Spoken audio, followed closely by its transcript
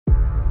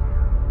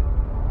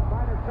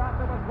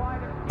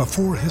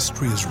Before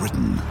history is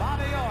written,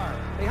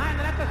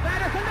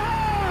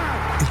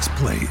 it's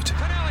played.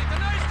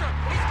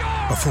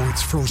 Before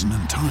it's frozen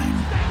in time,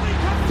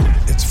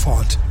 it's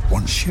fought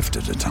one shift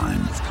at a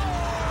time.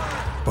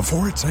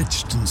 Before it's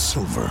etched in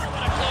silver,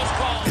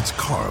 it's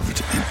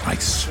carved in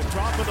ice.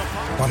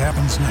 What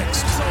happens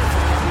next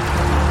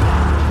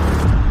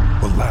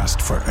will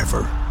last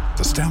forever.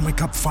 The Stanley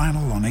Cup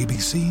Final on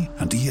ABC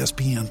and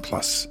ESPN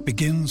Plus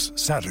begins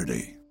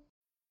Saturday.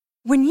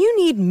 When you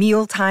need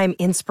mealtime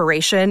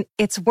inspiration,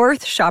 it's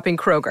worth shopping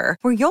Kroger,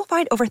 where you'll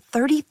find over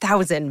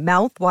 30,000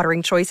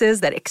 mouth-watering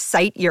choices that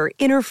excite your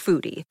inner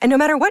foodie. And no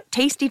matter what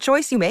tasty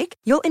choice you make,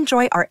 you'll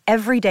enjoy our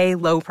everyday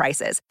low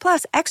prices,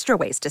 plus extra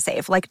ways to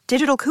save, like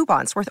digital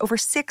coupons worth over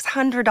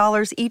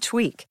 $600 each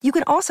week. You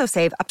can also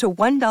save up to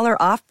 $1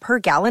 off per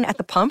gallon at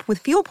the pump with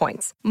fuel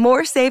points.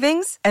 More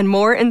savings and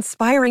more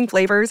inspiring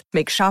flavors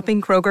make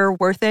shopping Kroger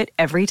worth it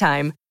every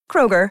time.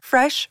 Kroger,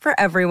 fresh for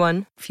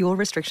everyone. Fuel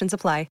restrictions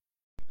apply.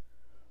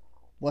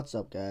 What's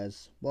up,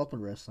 guys? Welcome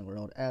to Wrestling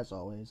World. As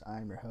always, I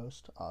am your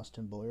host,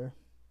 Austin Boyer.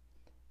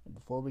 And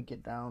before we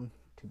get down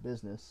to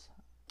business,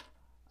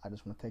 I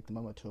just want to take the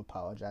moment to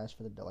apologize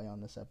for the delay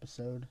on this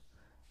episode.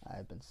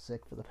 I've been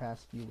sick for the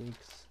past few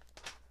weeks,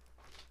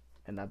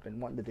 and I've been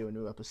wanting to do a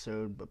new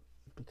episode, but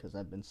because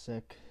I've been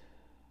sick,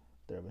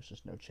 there was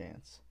just no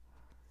chance.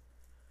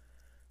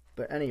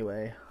 But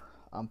anyway,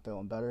 I'm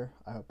feeling better.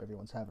 I hope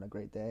everyone's having a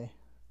great day.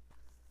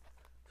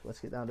 So let's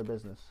get down to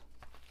business.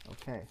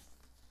 Okay.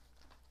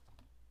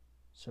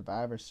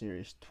 Survivor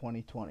Series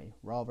 2020,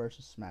 Raw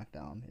vs.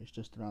 SmackDown is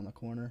just around the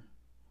corner.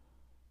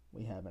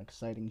 We have an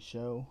exciting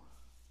show,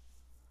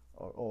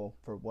 or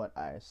for what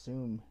I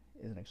assume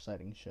is an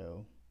exciting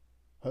show.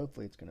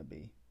 Hopefully it's going to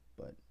be,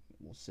 but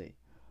we'll see.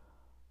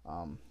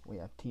 We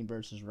have Team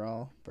vs.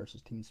 Raw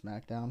versus Team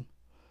SmackDown.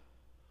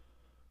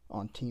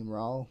 On Team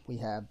Raw, we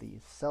have the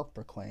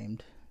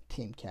self-proclaimed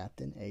team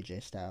captain,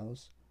 AJ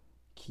Styles,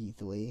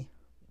 Keith Lee,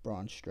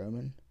 Braun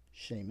Strowman,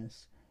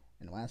 Sheamus,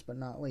 and last but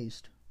not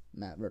least,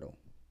 Matt Riddle.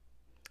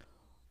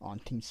 On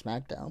Team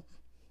SmackDown,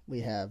 we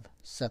have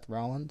Seth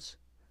Rollins,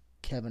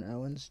 Kevin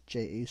Owens,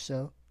 Jey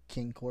Uso,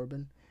 King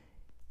Corbin,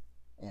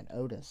 and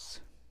Otis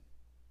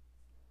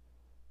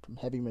from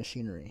Heavy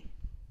Machinery.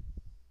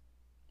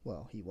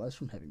 Well, he was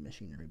from Heavy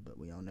Machinery, but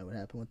we all know what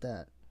happened with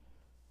that.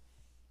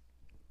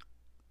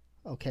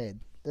 Okay,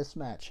 this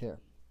match here.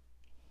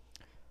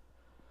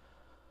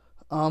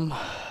 I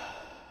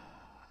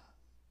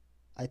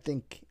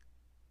think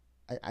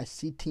I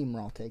see Team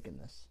Raw taking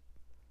this.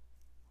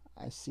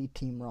 I see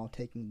Team Raw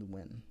taking the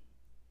win.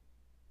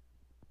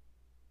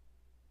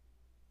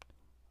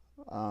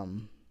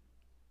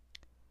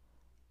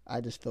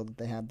 I just feel that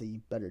they have the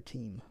better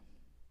team.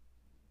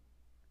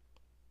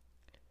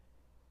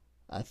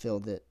 I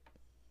feel that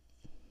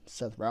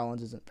Seth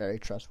Rollins isn't very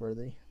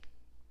trustworthy.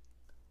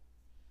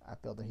 I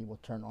feel that he will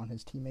turn on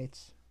his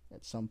teammates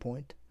at some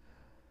point.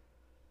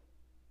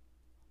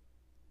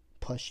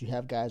 Plus, you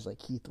have guys like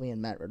Keith Lee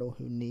and Matt Riddle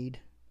who need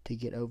to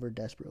get over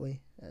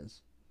desperately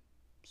as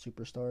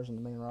superstars in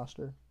the main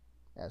roster,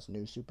 as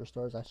new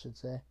superstars, I should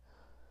say.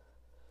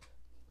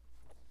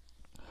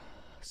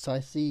 So I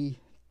see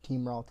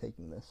Team Raw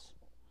taking this.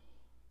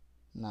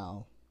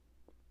 Now,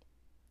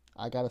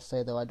 I gotta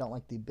say though, I don't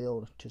like the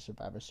build to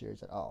Survivor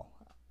Series at all.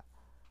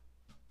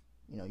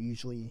 You know,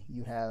 usually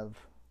you have,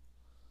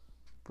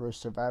 for a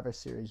Survivor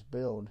Series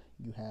build,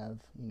 you have,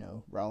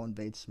 Raw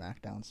invades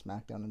SmackDown,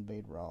 SmackDown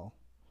invade Raw,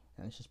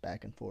 and it's just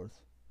back and forth.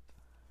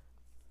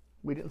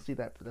 We didn't see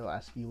that for the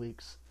last few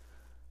weeks.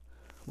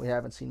 We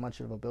haven't seen much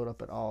of a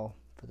build-up at all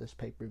for this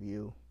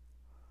pay-per-view.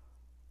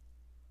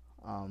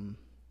 So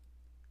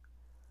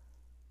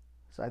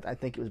I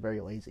think it was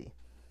very lazy.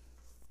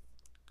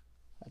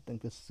 I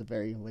think this is a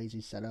very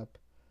lazy setup.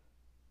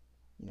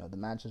 The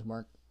matches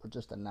were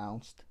just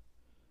announced.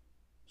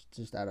 It's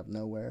just out of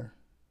nowhere.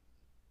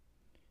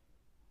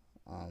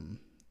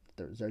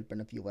 There's been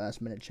a few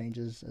last-minute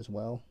changes as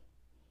well,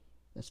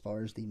 as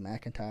far as the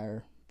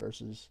McIntyre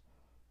versus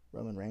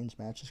Roman Reigns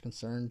match is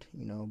concerned.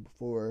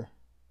 Before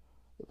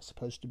it was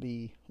supposed to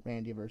be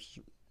Randy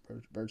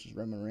versus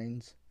Roman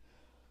Reigns.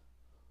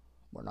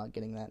 We're not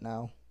getting that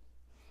now,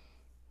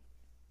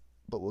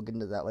 but we'll get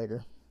into that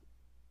later.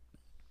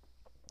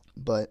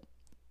 But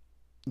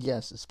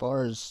yes, as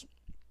far as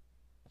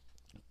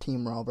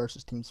Team Raw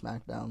versus Team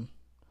SmackDown,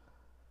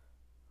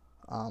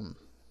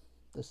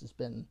 this has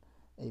been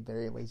a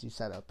very lazy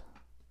setup.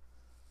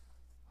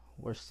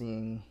 We're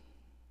seeing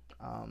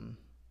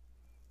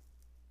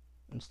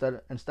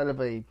instead of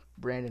a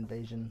brand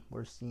invasion,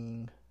 we're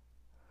seeing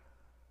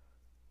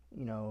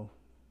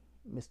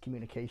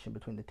miscommunication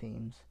between the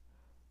teams.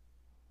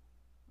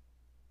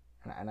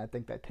 And I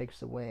think that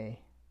takes away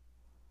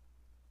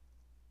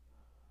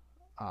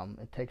from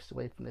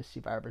the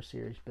Survivor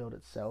Series build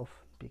itself,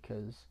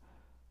 because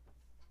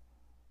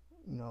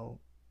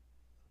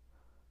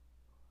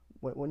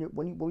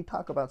when we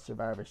talk about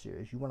Survivor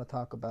Series, you want to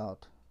talk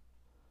about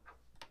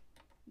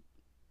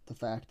the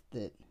fact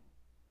that,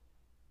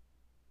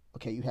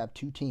 okay, you have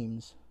two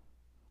teams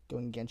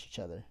going against each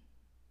other.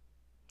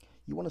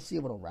 You want to see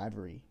a little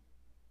rivalry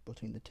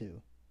between the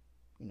two,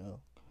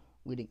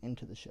 leading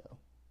into the show.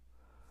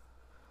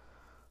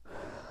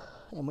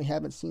 And we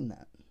haven't seen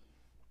that.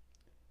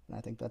 And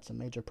I think that's a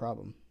major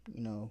problem.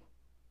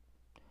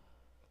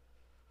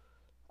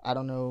 I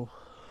don't know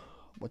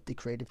what the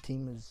creative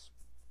team is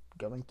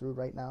going through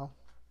right now.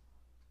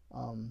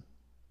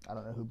 I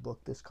don't know who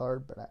booked this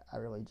card, but I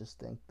really just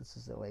think this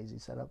is a lazy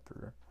setup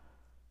for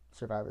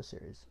Survivor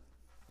Series.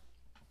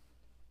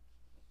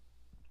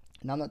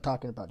 And I'm not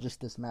talking about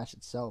just this match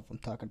itself. I'm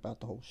talking about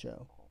the whole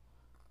show.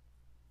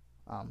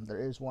 There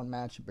is one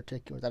match in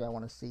particular that I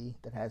want to see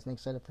that has me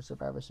excited for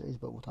Survivor Series,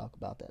 but we'll talk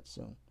about that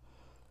soon.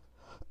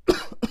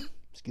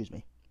 Excuse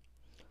me.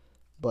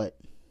 But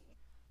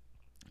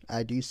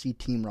I do see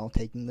Team Raw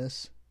taking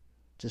this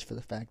just for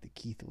the fact that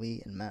Keith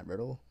Lee and Matt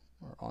Riddle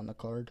are on the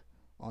card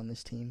on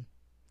this team.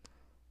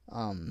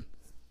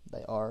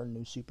 They are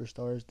new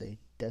superstars. They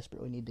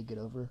desperately need to get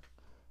over.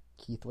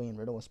 Keith Lee and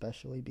Riddle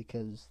especially,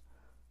 because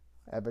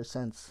ever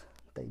since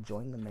they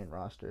joined the main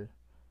roster,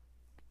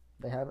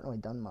 they haven't really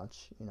done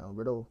much.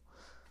 Riddle,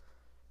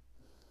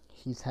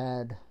 he's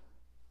had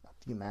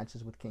a few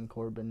matches with King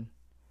Corbin,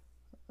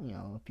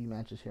 a few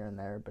matches here and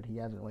there, but he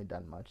hasn't really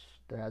done much.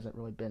 There hasn't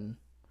really been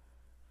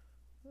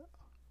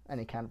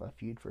any kind of a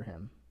feud for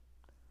him.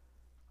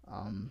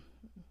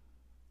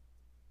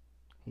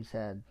 He's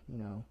had,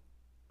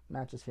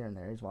 matches here and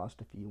there. He's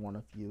lost a few, won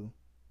a few.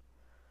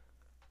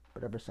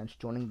 But ever since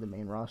joining the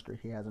main roster,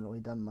 he hasn't really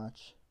done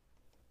much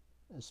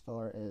as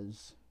far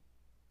as,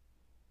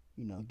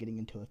 getting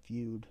into a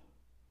feud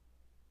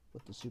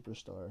with the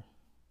superstar.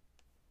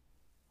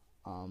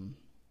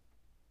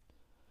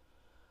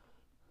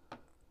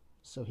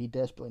 So he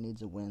desperately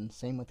needs a win.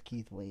 Same with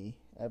Keith Lee.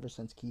 Ever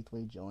since Keith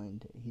Lee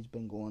joined, he's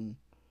been going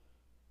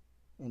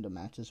into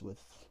matches with,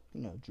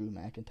 Drew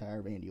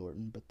McIntyre, Randy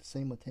Orton, but the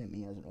same with him.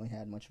 He hasn't really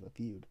had much of a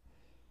feud.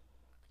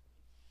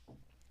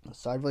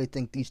 So I really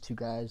think these two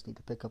guys need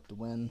to pick up the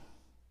win.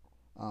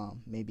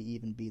 Maybe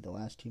even be the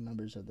last two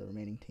members of the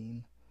remaining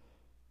team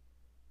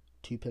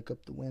to pick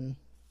up the win.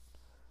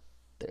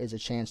 There is a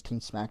chance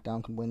Team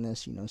SmackDown can win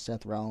this.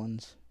 Seth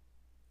Rollins.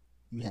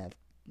 You have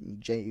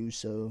Jey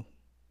Uso.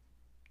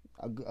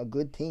 A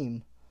good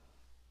team.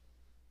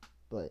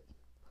 But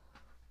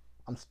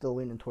I'm still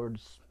leaning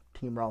towards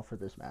Team Raw for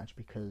this match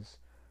because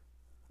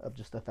of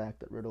just the fact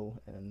that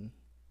Riddle and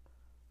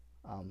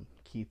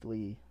Keith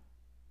Lee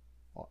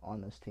are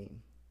on this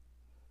team.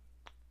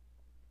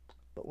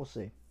 But we'll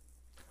see.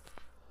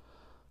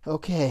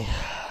 Okay,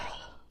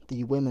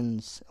 the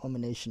women's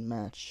elimination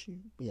match.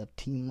 We have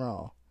Team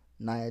Raw,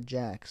 Nia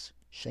Jax,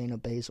 Shayna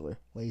Baszler,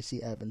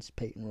 Lacey Evans,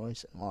 Peyton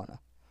Royce, and Lana.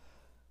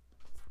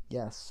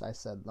 Yes, I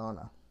said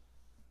Lana.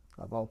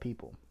 Of all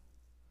people.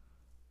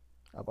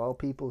 Of all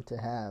people to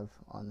have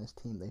on this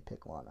team, they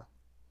pick Lana.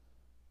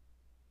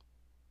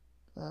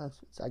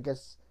 I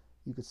guess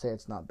you could say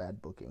it's not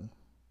bad booking.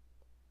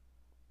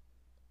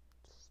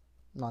 It's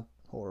not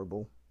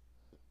horrible.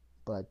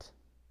 But,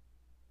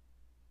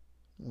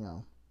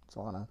 it's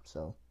Lana,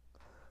 so.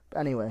 But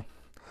anyway.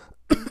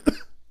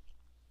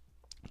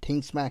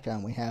 Team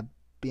SmackDown, we have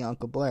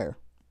Bianca Belair,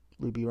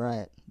 Ruby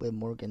Riott, Liv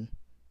Morgan,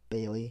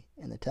 Bayley,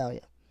 and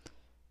Natalya.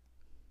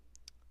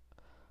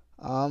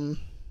 I'm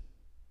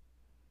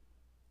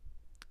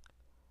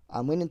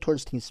leaning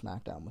towards Team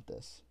SmackDown with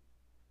this.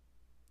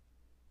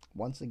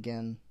 Once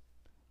again,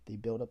 the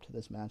build up to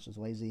this match was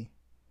lazy.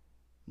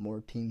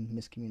 More team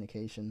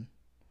miscommunication.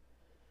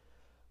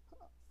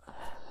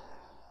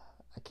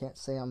 I can't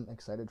say I'm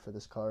excited for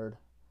this card.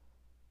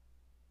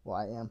 Well,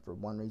 I am for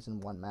one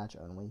reason, one match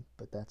only,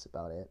 but that's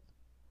about it.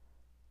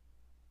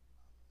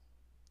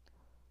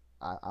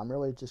 I'm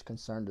really just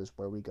concerned as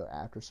where we go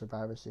after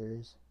Survivor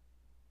Series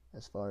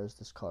as far as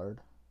this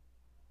card.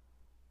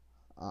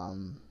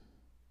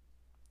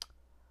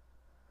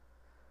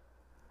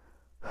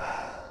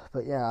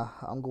 But yeah,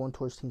 I'm going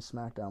towards Team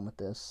SmackDown with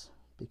this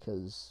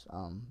because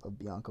of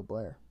Bianca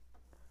Belair.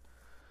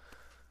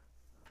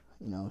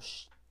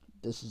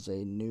 This is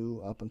a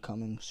new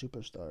up-and-coming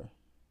superstar,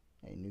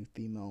 a new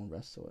female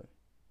wrestler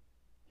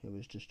who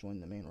has just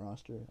joined the main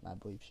roster, and I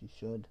believe she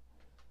should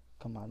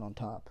come out on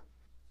top.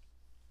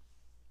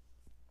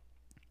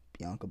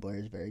 Bianca Belair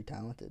is very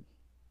talented.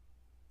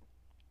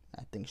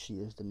 I think she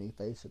is the new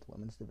face of the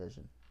women's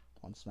division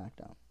on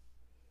SmackDown.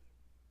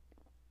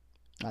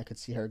 I could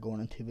see her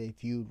going into a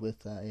feud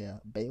with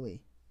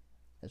Bayley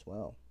as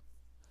well.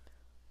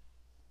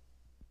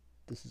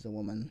 This is a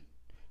woman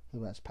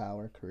who has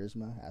power,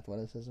 charisma,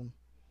 athleticism.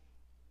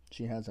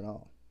 She has it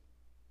all.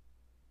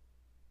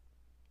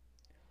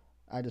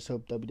 I just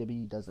hope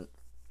WWE doesn't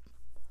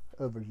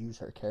overuse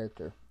her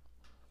character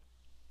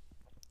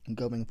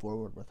going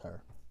forward with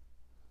her.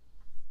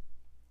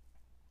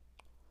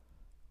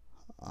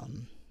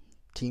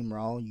 Team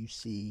Raw, you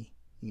see,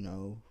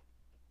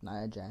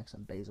 Nia Jax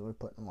and Baszler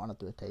putting Lana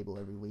through a table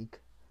every week.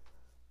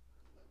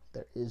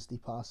 There is the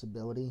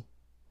possibility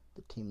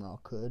that Team Raw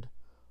could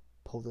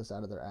pull this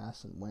out of their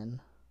ass and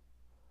win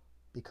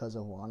because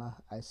of Lana.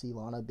 I see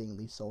Lana being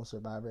the sole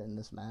survivor in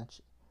this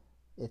match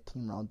if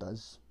Team Raw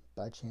does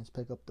by chance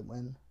pick up the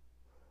win.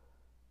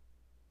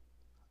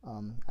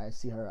 I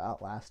see her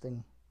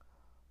outlasting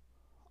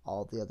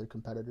all the other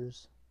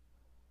competitors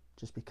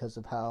just because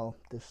of how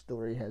this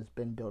story has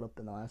been built up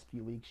in the last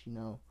few weeks.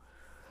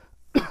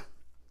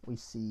 We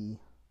see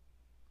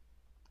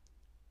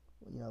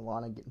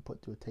Lana getting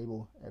put to a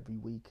table every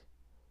week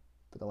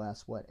for the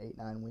last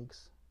 8-9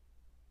 weeks.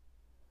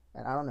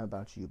 And I don't know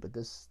about you, but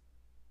this,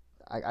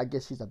 I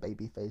guess she's a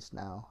baby face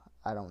now.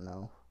 I don't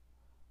know.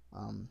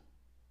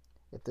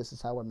 If this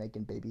is how we're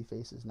making baby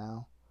faces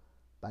now,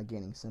 by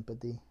gaining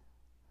sympathy,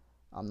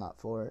 I'm not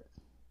for it.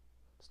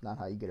 It's not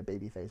how you get a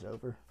baby face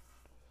over.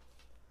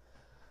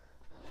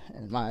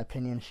 And in my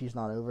opinion, she's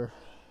not over.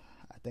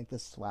 I think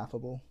this is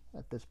laughable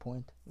at this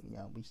point.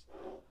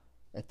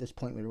 At this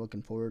point, we were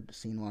looking forward to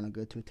seeing Lana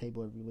go to a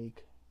table every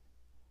week.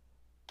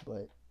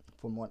 But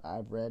from what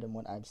I've read and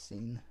what I've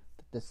seen,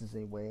 this is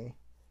a way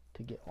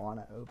to get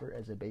Lana over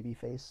as a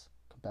babyface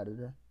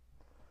competitor.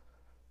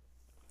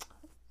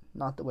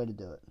 Not the way to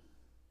do it.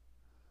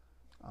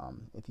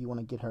 If you want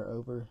to get her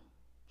over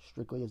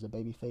strictly as a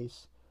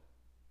babyface,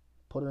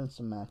 put her in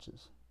some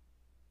matches.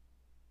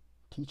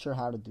 Teach her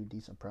how to do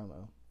decent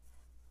promo.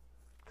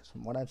 Because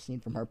from what I've seen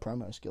from her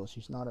promo skills,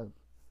 she's not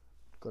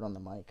good on the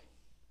mic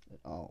at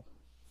all.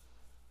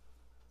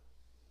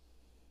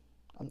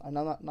 I'm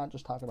not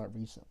just talking about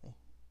recently.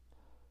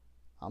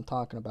 I'm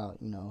talking about,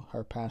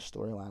 her past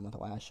storyline with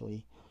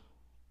Lashley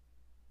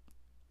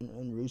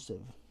and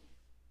Rusev.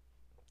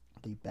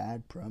 The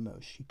bad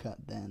promos she cut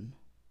then.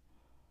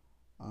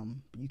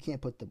 But you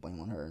can't put the blame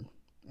on her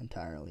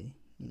entirely.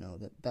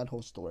 That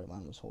whole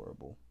storyline was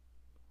horrible.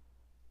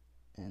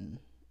 And,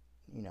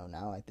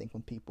 now I think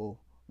when people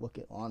look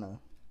at Lana,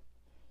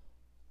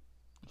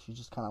 she's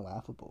just kind of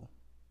laughable.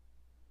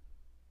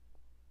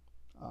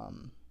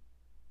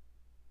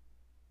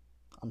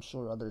 I'm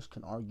sure others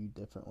can argue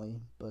differently,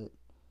 but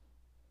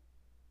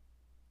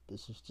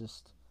this is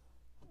just,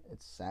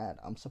 it's sad.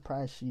 I'm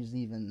surprised she's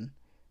even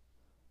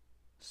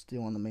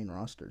still on the main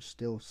roster,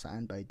 still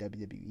signed by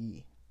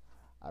WWE.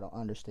 I don't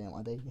understand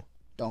why they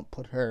don't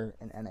put her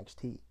in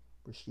NXT,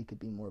 where she could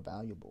be more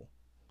valuable.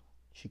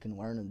 She can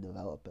learn and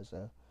develop as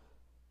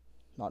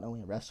not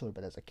only a wrestler,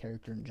 but as a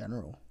character in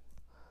general.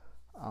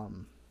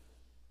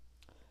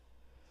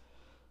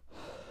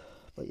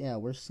 But yeah,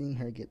 we're seeing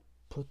her get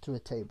put to a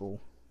table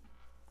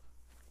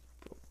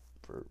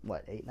for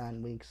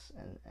 8-9 weeks,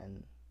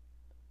 and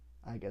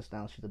I guess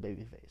now she's a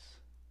babyface.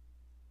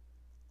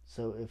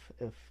 So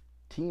if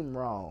Team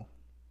Raw,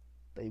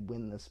 they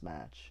win this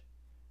match,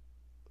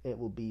 it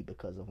will be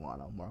because of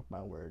Lana. Mark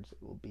my words,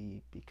 it will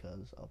be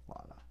because of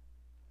Lana.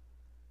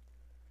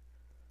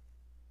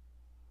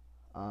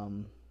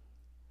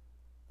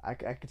 I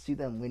could see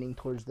them leaning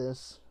towards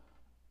that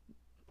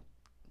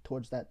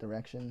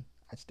direction.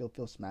 I still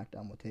feel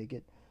SmackDown will take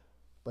it,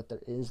 but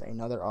there is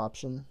another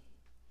option,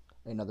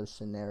 another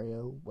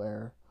scenario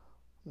where,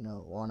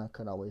 Lana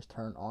could always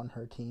turn on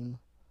her team,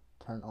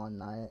 turn on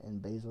Nia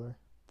and Baszler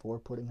for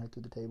putting her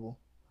through the table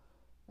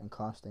and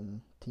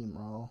costing Team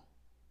Raw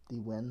the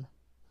win.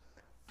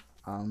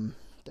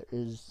 There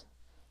is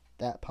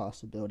that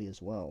possibility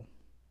as well.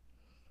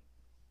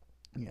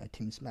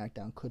 Team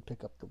SmackDown could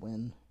pick up the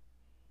win.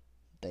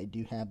 They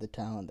do have the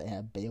talent. They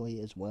have Bayley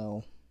as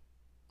well,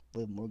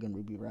 Liv Morgan,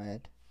 Ruby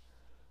Riott.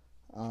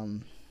 So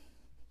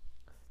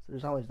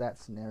there's always that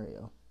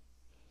scenario.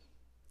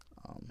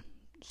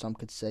 Some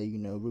could say,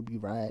 Ruby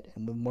Riott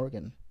and Liv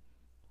Morgan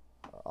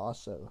are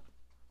also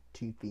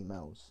two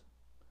females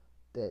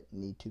that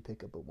need to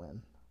pick up a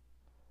win.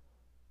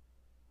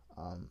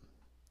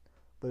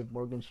 Liv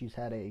Morgan, she's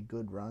had a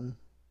good run.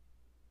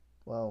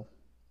 Well,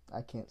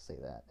 I can't say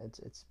that.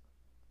 It's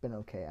been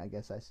okay. I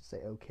guess I should say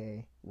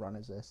okay run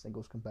as a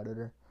singles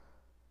competitor.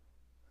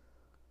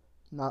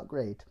 Not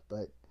great,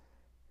 but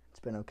it's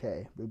been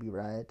okay. Ruby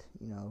Riott,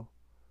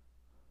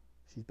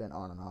 she's been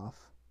on and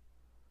off.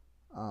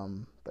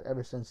 But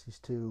ever since these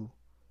two,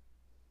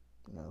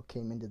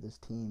 came into this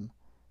team,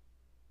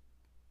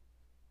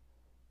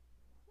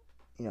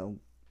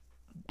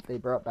 they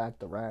brought back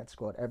the Riott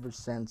Squad. Ever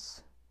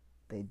since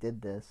they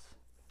did this,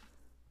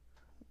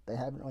 they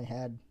haven't really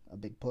had a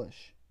big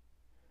push.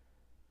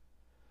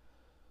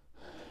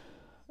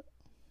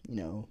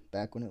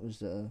 Back when it was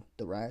the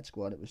Riott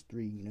Squad, it was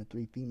three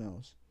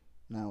females.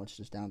 Now it's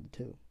just down to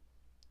two.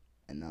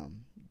 And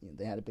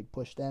they had a big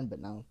push then, but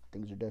now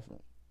things are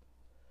different.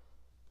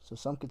 So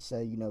some could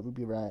say,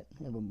 Ruby Riott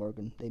and Liv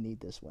Morgan, they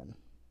need this win.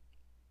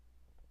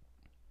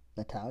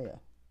 Natalya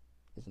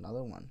is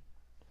another one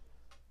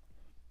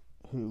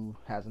who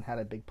hasn't had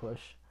a big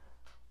push.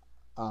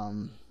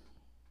 Well,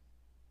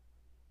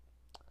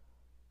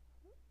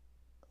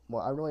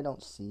 I really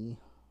don't see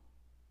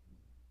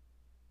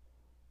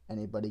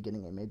anybody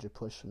getting a major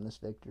push from this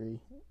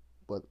victory,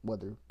 but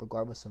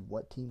regardless of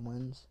what team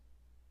wins.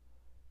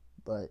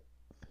 But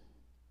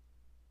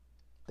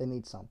they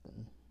need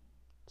something,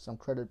 some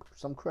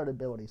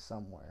credibility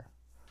somewhere.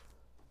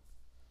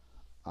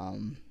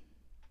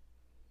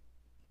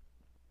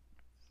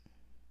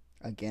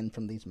 Again,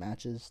 from these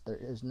matches, there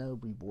is no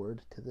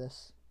reward to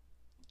this.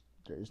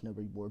 There is no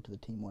reward to the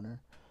team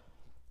winner.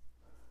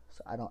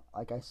 So I don't,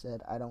 like I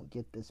said, I don't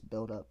get this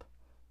build up.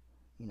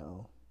 You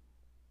know,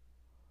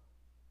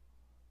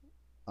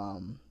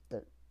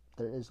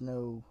 there is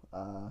no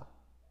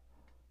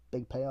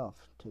big payoff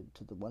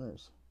to the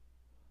winners.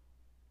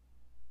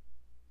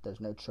 There's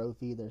no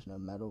trophy, there's no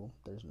medal,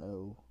 there's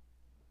no,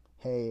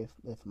 hey,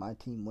 if my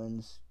team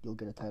wins, you'll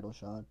get a title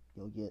shot,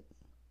 you'll get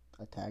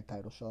a tag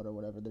title shot or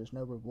whatever. There's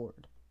no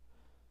reward.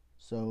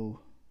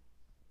 So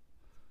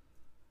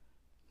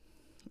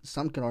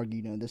some could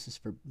argue, this is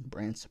for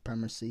brand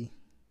supremacy,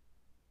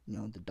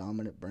 the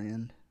dominant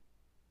brand.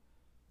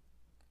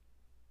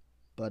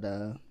 But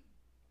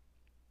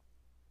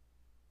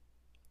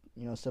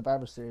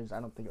Survivor Series, I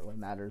don't think it really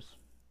matters,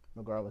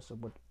 regardless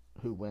of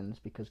who wins,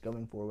 because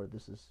going forward,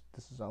 this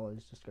is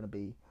always just going to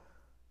be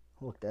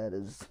looked at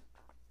as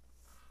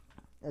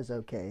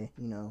okay.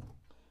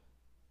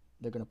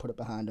 They're going to put it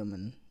behind them,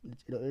 and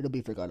it'll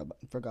be forgotten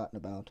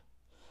about.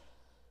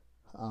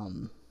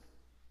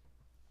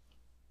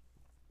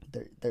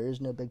 There is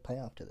no big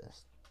payoff to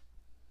this,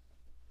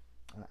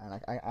 and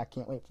I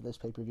can't wait for this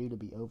pay-per-view to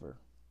be over.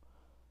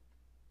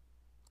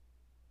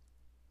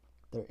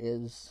 There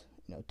is,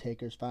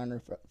 Taker's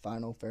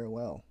final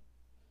farewell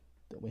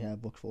that we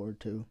have looked forward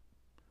to.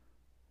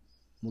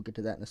 We'll get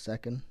to that in a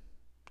second.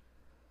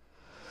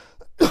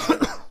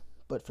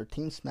 But for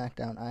Team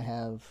SmackDown, I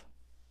have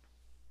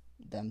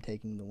them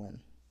taking the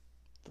win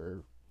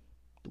for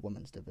the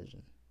women's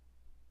division.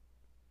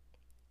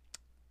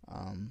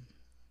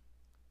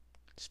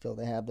 Just feel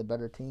they have the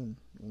better team.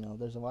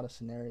 There's a lot of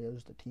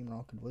scenarios that Team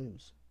Raw could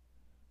lose.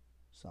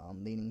 So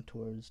I'm leaning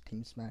towards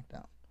Team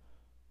SmackDown.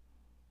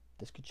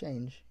 This could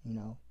change,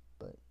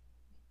 but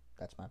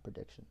that's my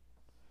prediction.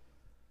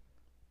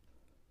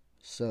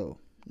 So,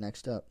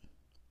 next up,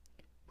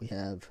 we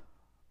have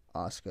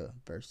Asuka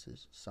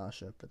versus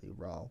Sasha for the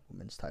Raw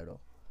Women's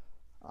title.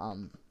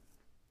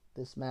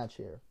 This match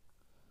here,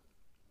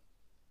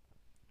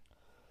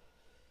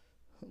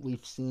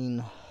 we've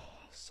seen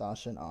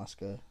Sasha and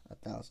Asuka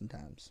 1,000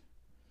 times.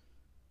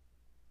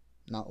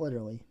 Not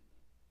literally,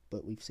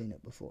 but we've seen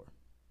it before.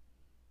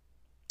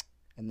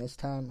 And this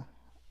time,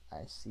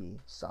 I see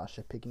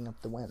Sasha picking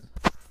up the win.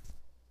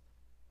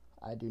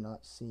 I do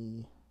not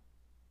see...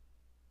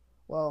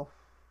 Well,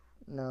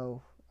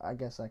 no, I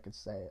guess I could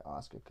say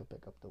Asuka could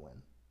pick up the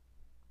win.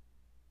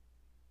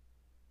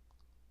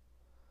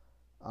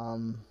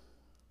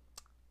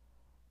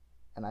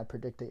 And I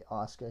predict a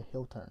Asuka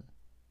heel turn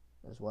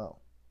as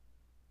well.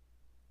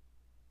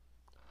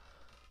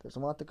 There's a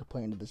lot to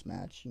complain to this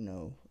match.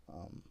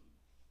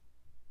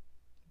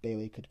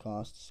 Bayley could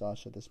cost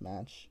Sasha this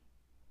match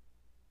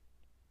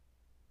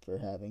for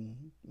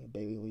having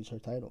Bayley lose her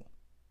title.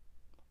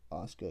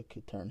 Asuka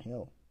could turn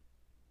heel.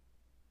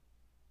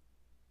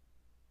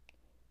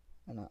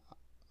 And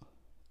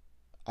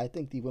I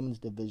think the women's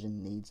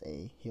division needs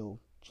a heel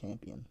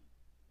champion.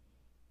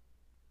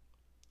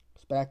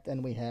 Because back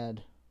then we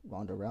had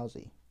Ronda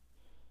Rousey.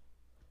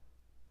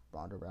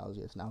 Ronda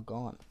Rousey is now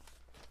gone.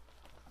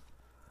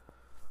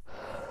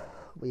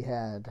 We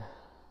had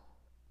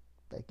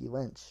Becky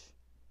Lynch.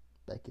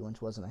 Becky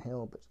Lynch wasn't a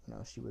heel, but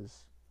she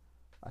was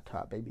a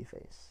top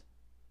babyface.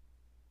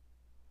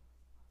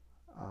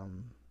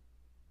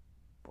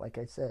 Like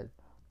I said,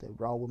 the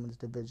Raw Women's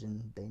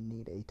division, they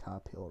need a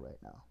top heel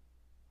right now.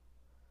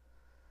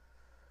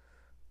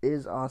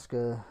 Is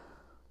Asuka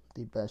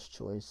the best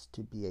choice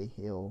to be a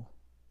heel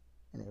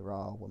and a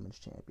Raw Women's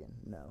Champion?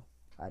 No,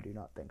 I do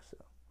not think so.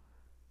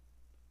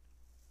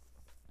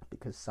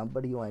 Because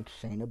somebody like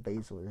Shayna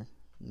Baszler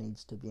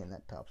needs to be in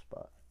that top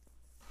spot.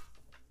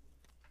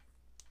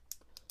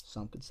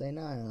 Some could say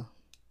Nia,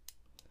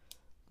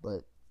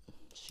 but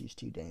she's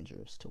too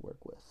dangerous to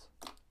work with.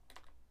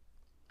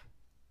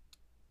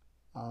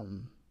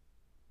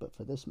 But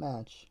for this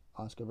match,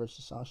 Asuka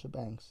versus Sasha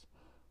Banks,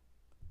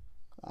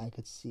 I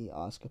could see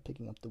Asuka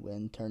picking up the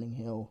win, turning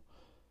heel,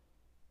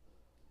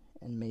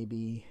 and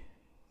maybe,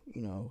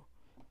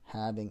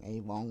 having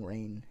a long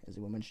reign as a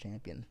women's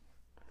champion.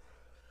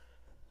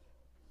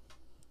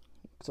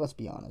 So let's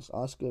be honest,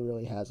 Asuka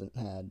really hasn't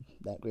had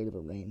that great of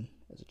a reign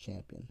as a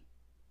champion.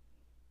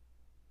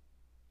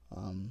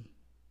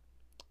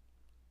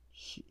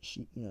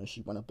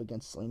 She went up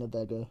against Zelina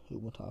Vega, who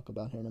we'll talk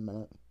about here in a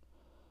minute.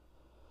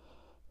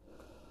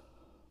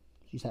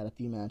 She's had a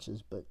few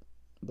matches, but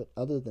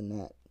other than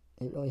that,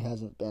 it really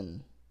hasn't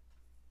been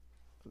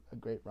a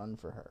great run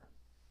for her.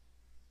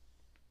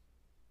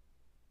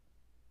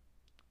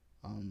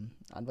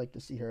 I'd like to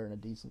see her in a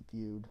decent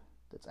feud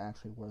that's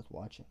actually worth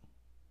watching,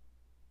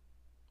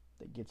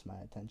 that gets my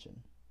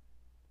attention.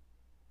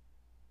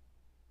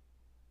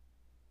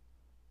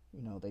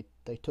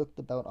 They took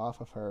the belt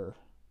off of her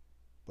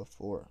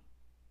before.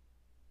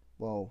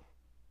 Well,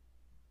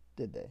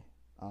 did they?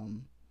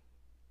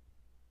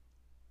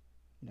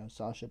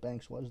 Sasha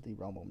Banks was the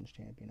Raw Women's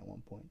Champion at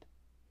one point.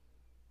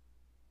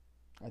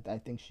 I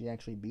think she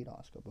actually beat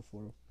Asuka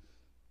before.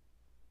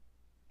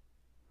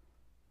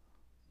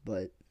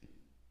 But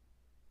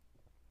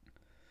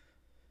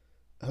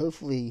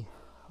hopefully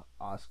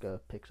Asuka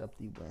picks up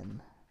the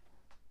win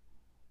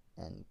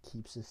and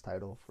keeps his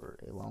title for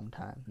a long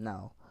time.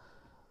 Now,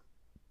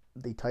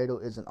 the title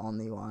isn't on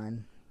the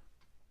line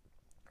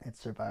at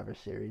Survivor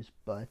Series,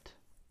 but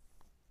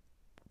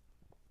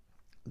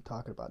I'm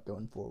talking about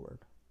going forward.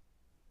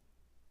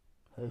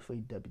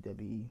 Hopefully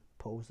WWE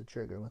pulls the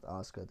trigger with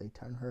Asuka. They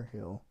turn her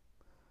heel,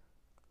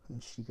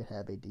 and she could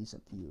have a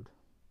decent feud.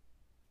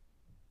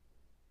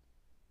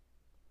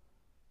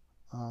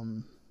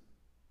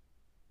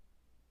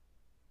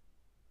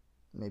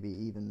 Maybe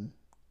even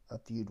a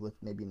feud with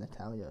maybe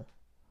Natalya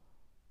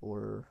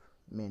or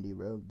Mandy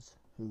Rhodes,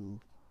 who,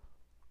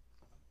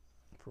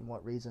 for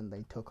what reason,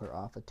 they took her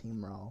off of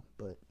Team Raw,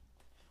 but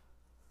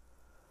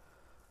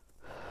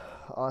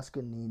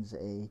Asuka needs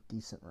a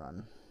decent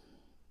run,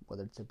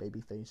 whether it's a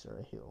babyface or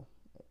a heel.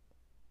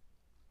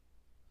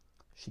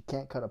 She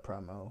can't cut a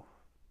promo.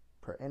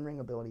 Her in-ring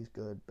ability is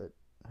good, but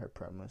her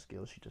promo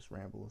skills, she just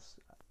rambles.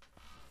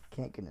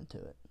 Can't get into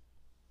it.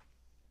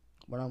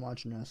 When I'm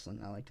watching wrestling,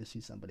 I like to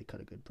see somebody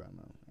cut a good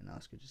promo, and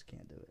Asuka just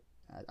can't do it.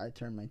 I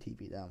turn my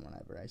TV down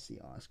whenever I see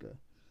Asuka,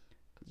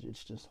 because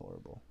it's just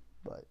horrible.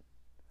 But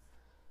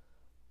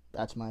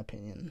that's my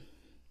opinion.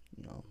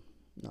 You know,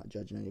 not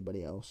judging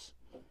anybody else.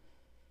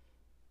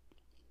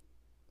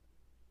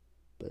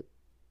 But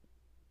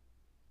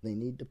they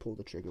need to pull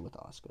the trigger with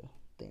Asuka.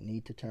 They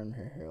need to turn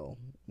her heel.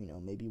 You know,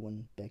 maybe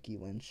when Becky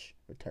Lynch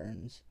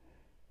returns,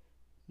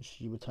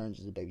 she returns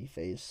as a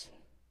babyface,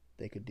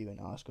 they could do an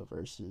Asuka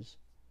versus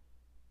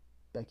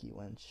Becky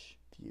Lynch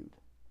feud.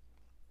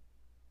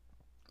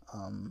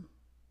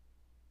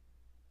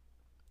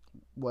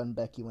 When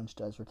Becky Lynch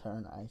does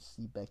return, I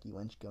see Becky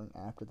Lynch going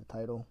after the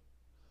title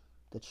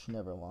that she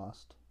never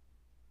lost,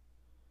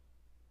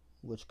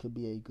 which could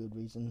be a good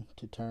reason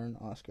to turn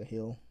Asuka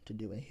heel, to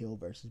do a heel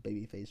versus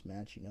babyface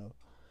match, you know.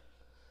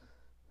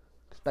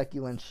 Because Becky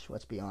Lynch,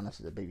 let's be honest,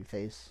 is a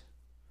babyface.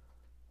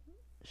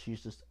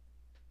 She's just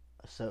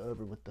so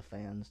over with the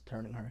fans.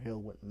 Turning her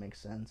heel wouldn't make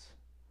sense.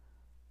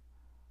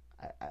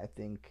 I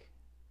think,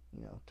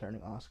 you know,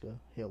 turning Asuka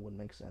heel would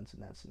make sense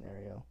in that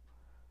scenario.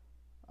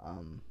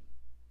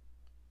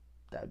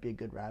 That would be a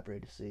good rivalry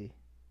to see.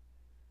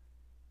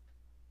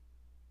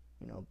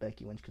 You know,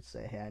 Becky Lynch could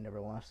say, hey, I never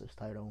lost this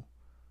title.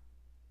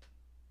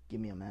 Give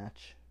me a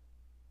match.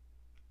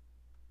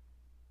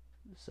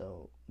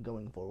 So,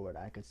 going forward,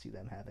 I could see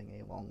them having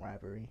a long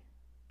rivalry.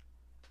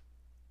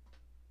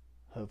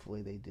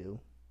 Hopefully they do.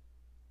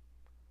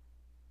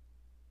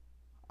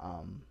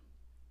 But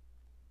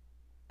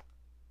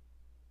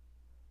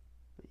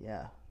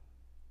yeah,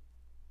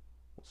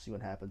 we'll see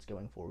what happens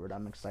going forward.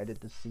 I'm excited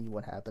to see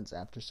what happens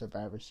after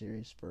Survivor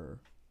Series for,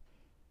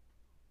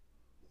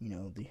 you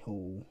know, the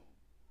whole,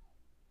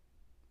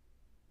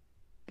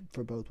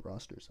 for both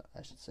rosters,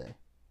 I should say.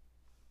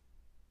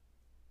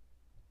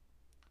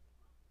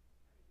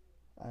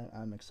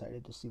 I'm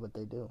excited to see what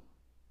they do.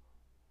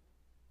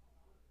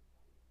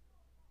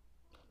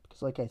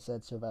 Because like I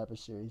said, Survivor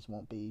Series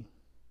won't be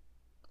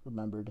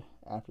remembered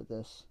after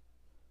this.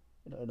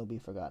 It'll be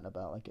forgotten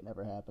about like it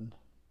never happened.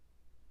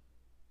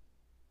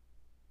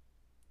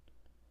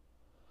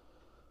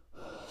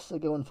 So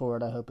going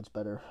forward, I hope it's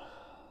better.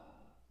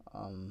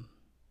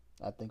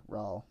 I think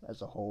Raw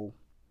as a whole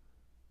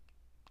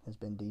has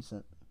been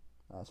decent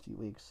last few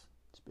weeks.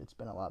 It's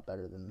been a lot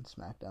better than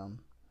SmackDown.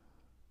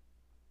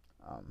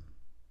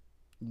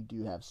 You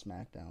do have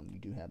SmackDown. You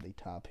do have the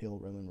top heel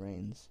Roman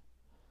Reigns.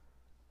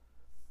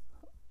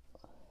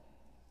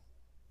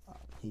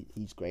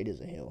 He's great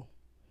as a heel.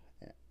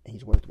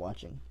 He's worth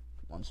watching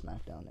on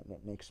SmackDown.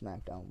 It makes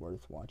SmackDown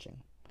worth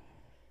watching.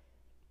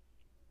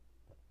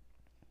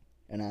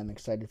 And I'm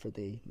excited for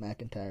the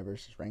McIntyre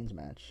versus Reigns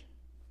match.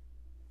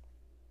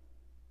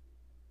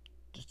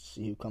 Just to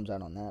see who comes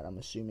out on that. I'm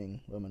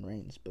assuming Roman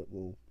Reigns, but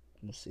we'll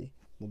see.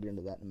 We'll get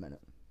into that in a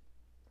minute.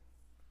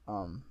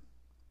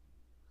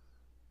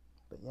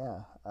 But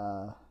yeah,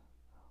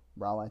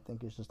 Raw I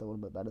think is just a little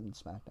bit better than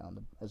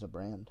SmackDown as a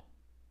brand.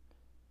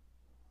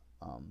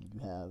 You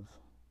have,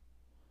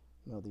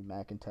 you know, the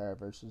McIntyre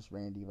versus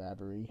Randy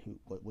rivalry,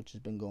 which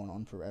has been going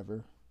on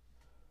forever.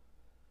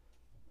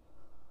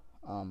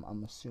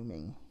 I'm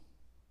assuming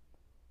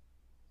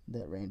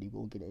that Randy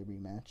will get a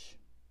rematch.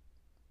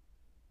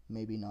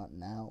 Maybe not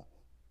now,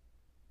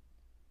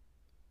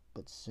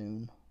 but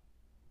soon.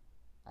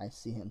 I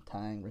see him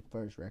tying Ric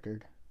Flair's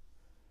record.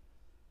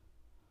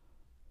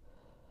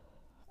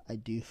 I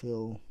do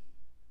feel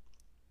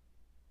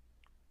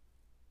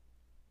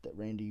that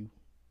Randy,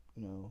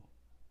 you know,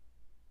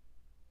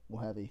 will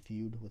have a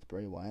feud with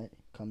Bray Wyatt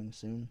coming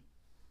soon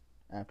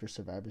after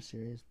Survivor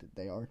Series.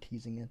 They are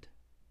teasing it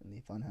in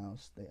the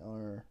Funhouse. They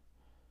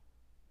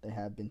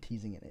have been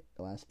teasing it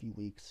the last few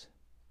weeks.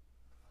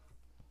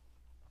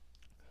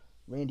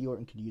 Randy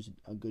Orton could use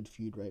a good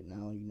feud right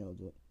now. You know,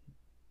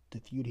 the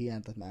feud he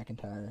had with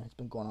McIntyre has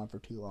been going on for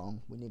too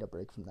long. We need a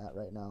break from that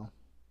right now.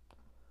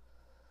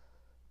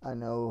 I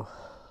know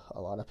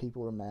a lot of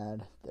people were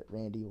mad that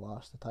Randy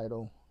lost the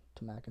title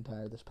to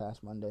McIntyre this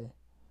past Monday.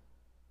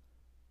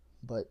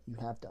 But you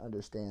have to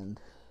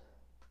understand,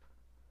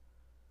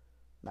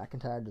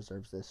 McIntyre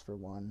deserves this for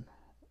one.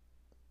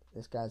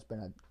 This guy's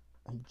been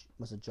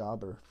was a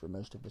jobber for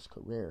most of his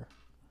career.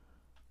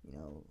 You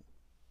know,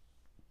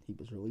 he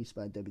was released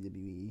by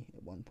WWE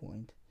at one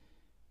point.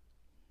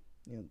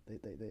 You know,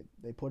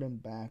 they put him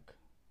back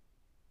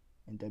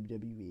in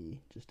WWE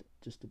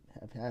just to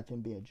have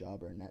him be a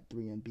jobber in that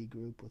 3MB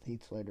group with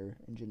Heath Slater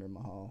and Jinder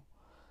Mahal.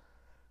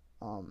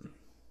 And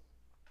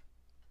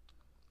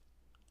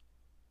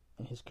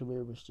his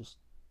career was just,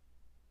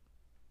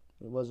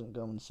 it wasn't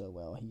going so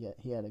well. He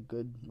had a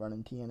good run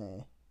in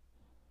TNA,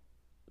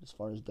 but as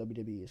far as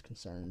WWE is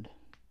concerned,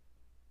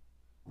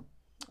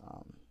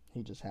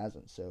 he just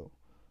hasn't. So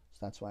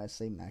that's why I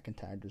say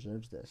McIntyre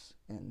deserves this.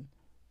 And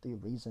the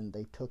reason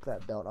they took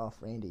that belt off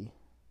Randy,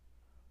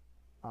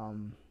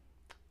 so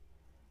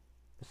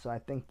I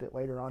think that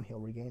later on he'll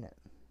regain it,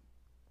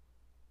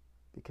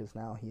 because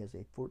now he is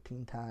a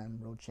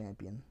 14-time world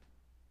champion.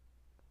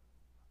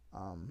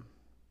 And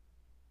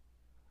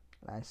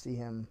I see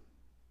him,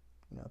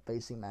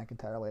 facing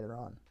McIntyre later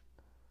on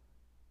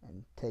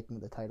and taking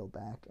the title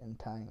back and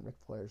tying Ric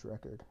Flair's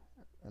record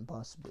and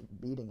possibly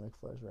beating Ric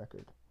Flair's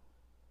record.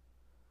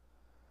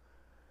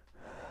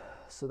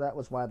 So that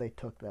was why they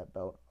took that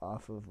belt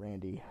off of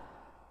Randy.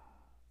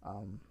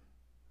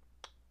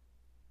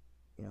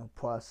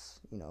 Plus,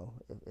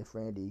 if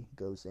Randy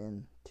goes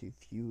in to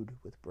feud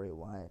with Bray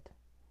Wyatt,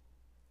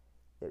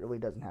 it really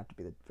doesn't have to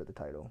be for the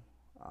title.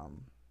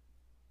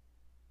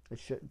 It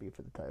shouldn't be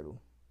for the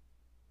title.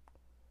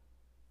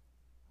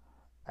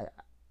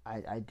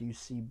 I do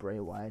see Bray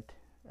Wyatt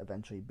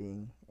eventually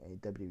being a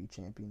WWE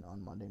champion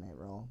on Monday Night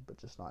Raw, but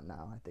just not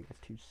now. I think it's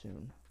too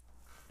soon.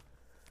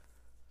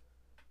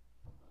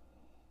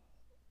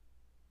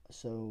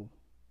 So,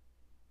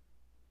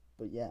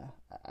 but yeah,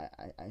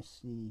 I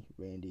see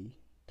Randy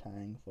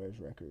tying Flair's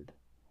record.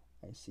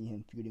 I see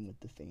him feuding with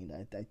The Fiend.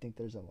 I think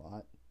there's a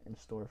lot in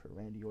store for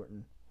Randy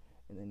Orton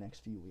in the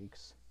next few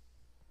weeks.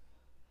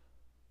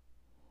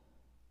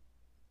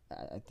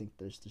 I think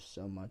there's just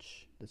so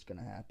much that's going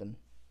to happen.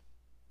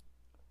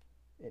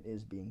 It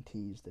is being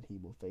teased that he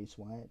will face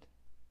Wyatt,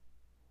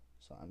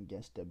 so I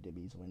guess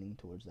WWE's leaning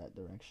towards that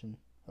direction,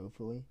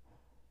 hopefully.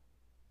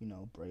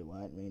 Bray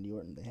Wyatt and Randy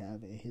Orton, they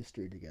have a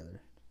history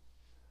together.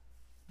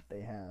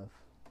 They have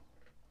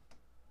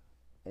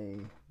a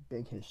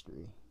big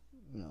history.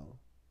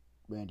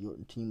 Randy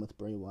Orton teamed with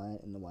Bray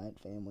Wyatt and the Wyatt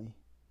family.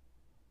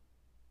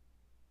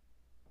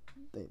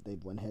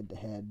 They've went head to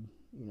head.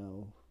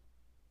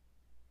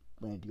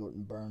 Randy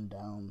Orton burned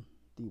down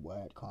the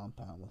Wyatt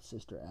compound with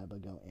Sister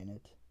Abigail in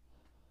it.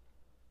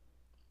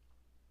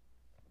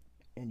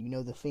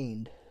 And The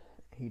Fiend,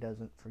 he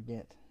doesn't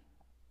forget.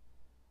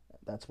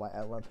 That's why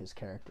I love his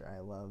character.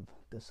 I love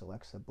this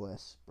Alexa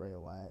Bliss, Bray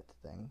Wyatt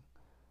thing,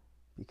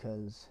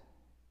 because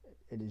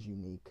it is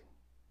unique.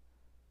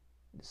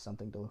 It is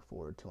something to look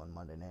forward to on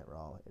Monday Night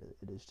Raw.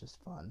 It is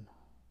just fun.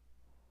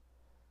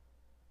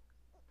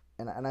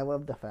 And I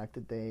love the fact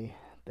that they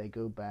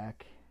go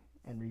back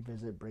and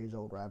revisit Bray's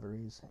old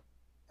rivalries,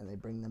 and they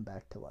bring them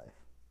back to life.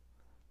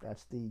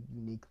 That's the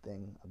unique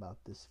thing about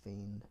this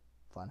Fiend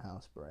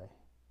Funhouse Bray.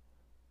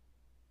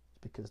 It's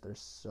because there's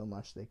so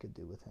much they could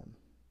do with him.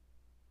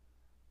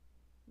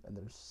 And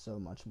there's so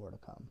much more to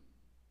come.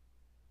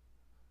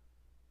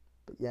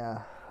 But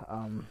yeah,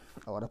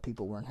 a lot of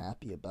people weren't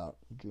happy about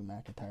Drew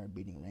McIntyre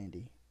beating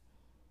Randy.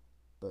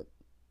 But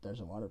there's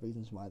a lot of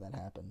reasons why that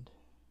happened.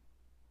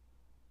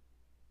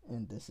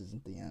 And this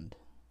isn't the end.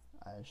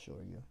 I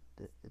assure you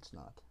that it's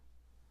not.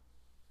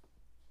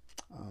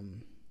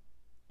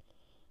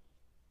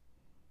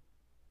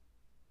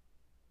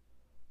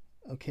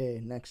 Okay,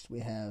 next we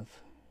have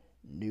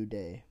New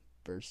Day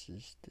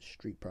versus the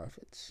Street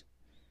Profits.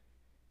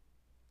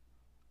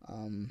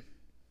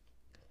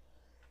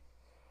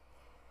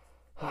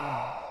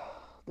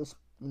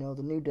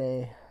 The New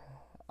Day,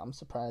 I'm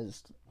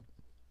surprised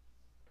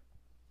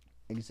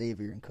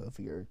Xavier and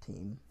Kofi are a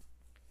team.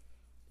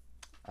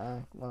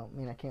 I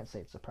can't say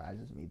it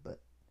surprises me, but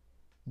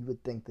you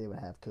would think they would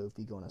have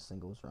Kofi go on a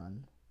singles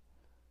run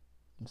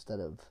instead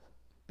of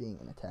being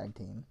in a tag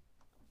team.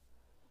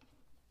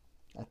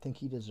 I think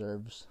he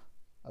deserves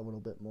a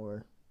little bit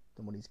more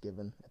than what he's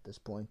given at this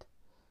point.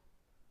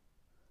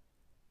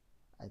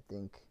 I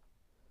think,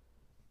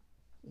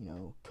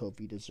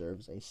 Kofi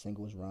deserves a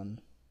singles run.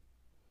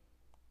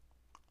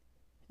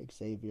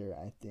 Xavier,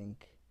 I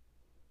think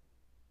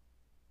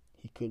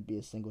he could be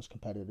a singles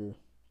competitor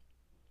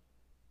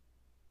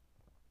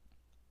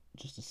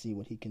just to see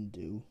what he can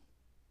do.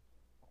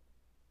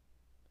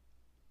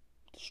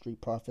 The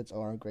Street Profits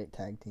are a great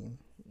tag team,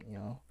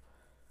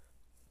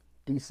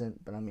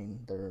 decent, but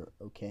they're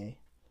okay.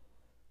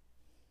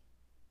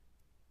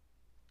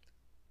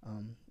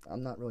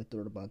 I'm not really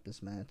thrilled about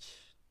this match.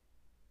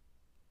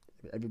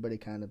 Everybody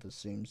kind of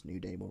assumes New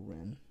Day will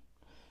win.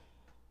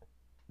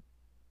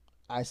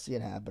 I see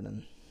it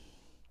happening.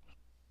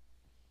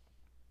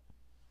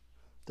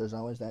 There's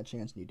always that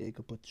chance New Day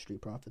could put the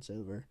Street Profits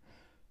over,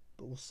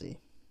 but we'll see.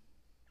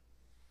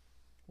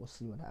 We'll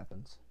see what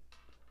happens.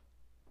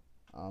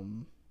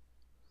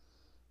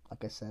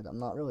 Like I said, I'm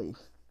not really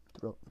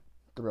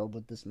thrilled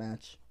with this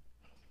match.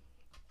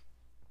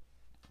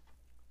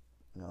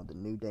 The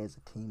New Day is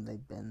a team.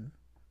 They've been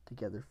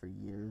together for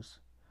years.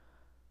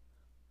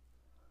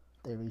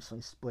 They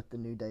recently split the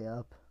New Day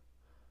up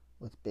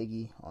with Big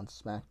E on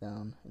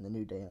SmackDown and the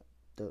New Day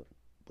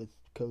with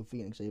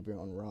Kofi and Xavier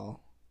on Raw.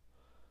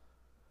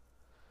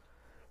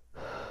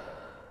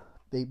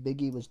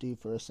 Big E was due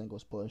for a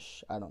singles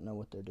push. I don't know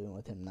what they're doing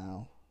with him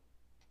now.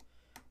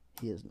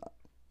 He is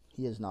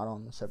not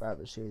on the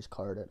Survivor Series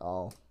card at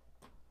all.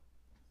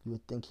 You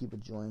would think he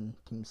would join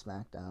Team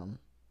SmackDown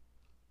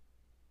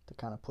to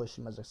kind of push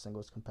him as a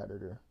singles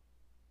competitor.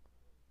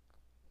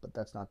 But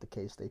that's not the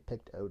case. They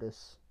picked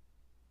Otis,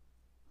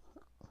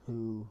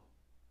 who,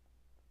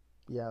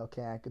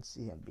 I could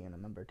see him being a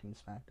member of Team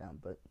SmackDown,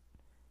 but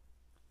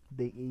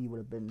Big E would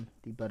have been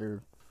the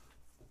better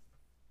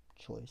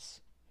choice,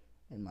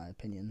 in my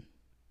opinion.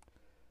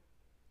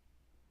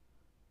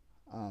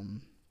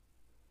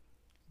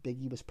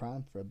 Big E was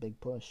primed for a big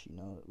push.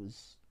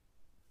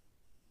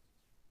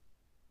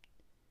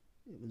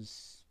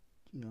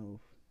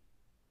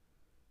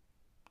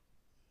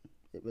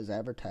 It was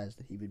advertised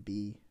that he would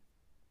be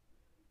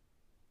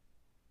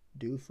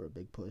due for a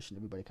big push, and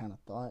everybody kind of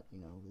thought,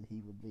 that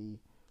he would be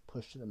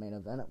pushed to the main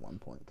event at one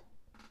point.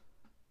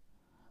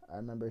 I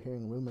remember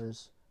hearing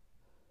rumors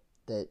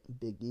that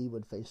Big E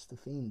would face The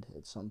Fiend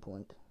at some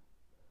point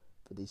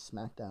for the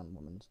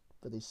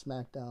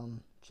SmackDown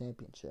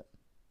Championship.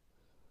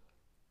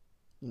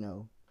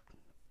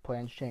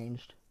 Plans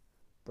changed.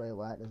 Bray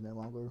Wyatt is no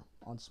longer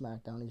on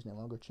SmackDown. He's no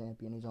longer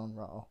champion. He's on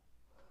Raw.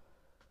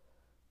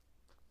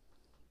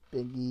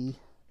 Big E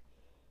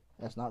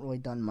has not really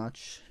done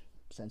much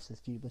since his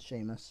feud with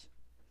Sheamus.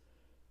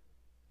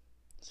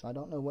 So I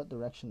don't know what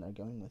direction they're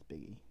going with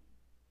Big E.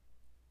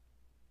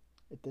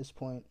 At this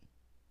point,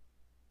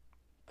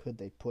 could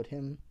they put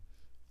him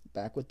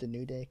back with the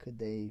New Day? Could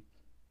they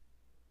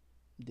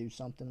do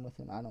something with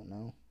him? I don't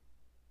know.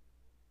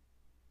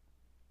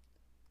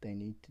 They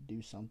need to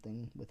do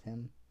something with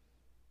him.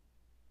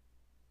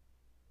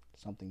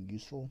 Something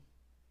useful.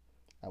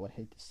 I would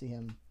hate to see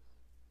him,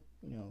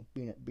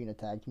 being a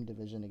tag team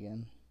division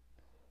again.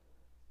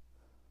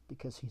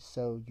 Because he's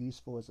so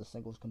useful as a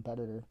singles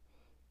competitor.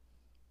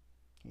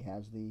 He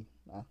has the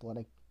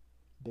athletic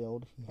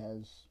build. He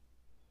has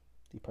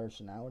the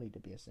personality to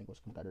be a singles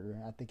competitor.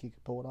 I think he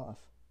could pull it off.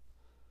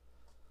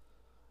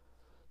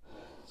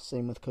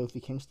 Same with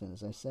Kofi Kingston,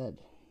 as I said.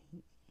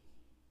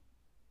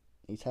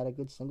 He's had a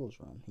good singles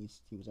run.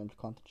 He was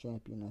Intercontinental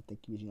Champion. I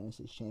think he was United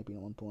States Champion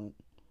at one point.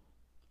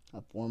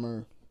 A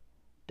former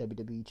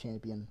WWE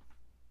Champion.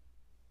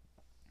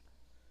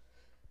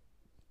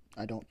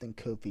 I don't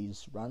think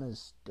Kofi's run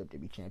as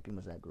WWE Champion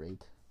was that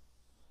great.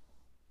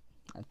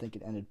 I think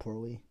it ended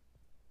poorly,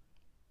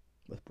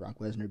 with Brock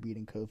Lesnar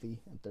beating Kofi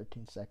in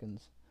 13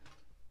 seconds.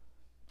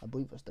 I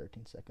believe it was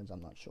 13 seconds,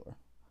 I'm not sure.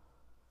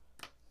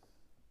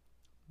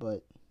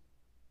 But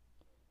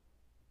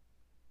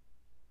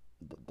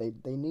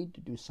they need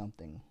to do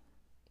something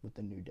with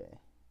the New Day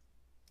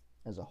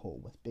as a whole,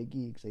 with Big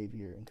E,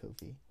 Xavier, and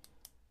Kofi.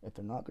 If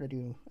they're not going to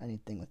do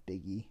anything with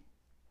Big E,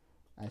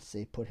 I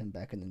say put him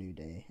back in the New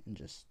Day and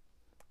just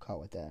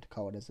call it that.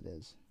 Call it as it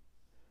is.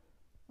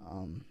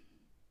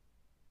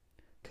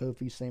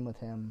 Kofi, same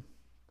with him.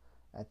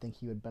 I think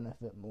he would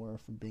benefit more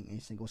from being a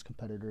singles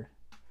competitor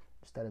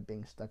instead of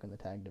being stuck in the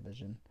tag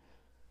division.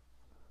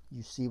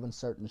 You see when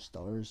certain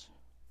stars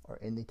are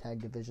in the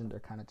tag division, they're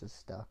kind of just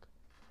stuck.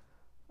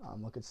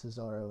 Look at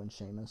Cesaro and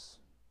Sheamus.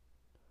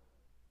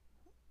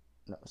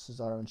 No,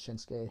 Cesaro and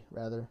Shinsuke,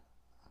 rather.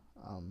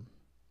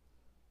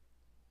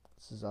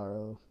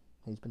 Cesaro,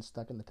 he's been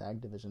stuck in the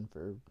tag division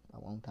for a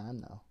long time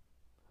now.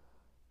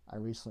 I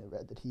recently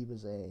read that he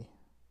was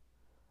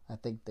I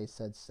think they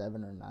said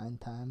 7 or 9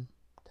 time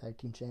tag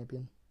team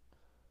champion,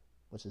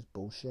 which is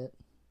bullshit,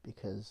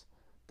 because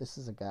this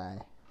is a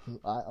guy who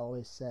I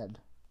always said,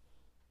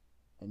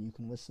 and you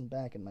can listen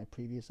back in my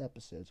previous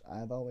episodes,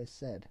 I've always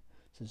said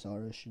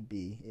Cesaro should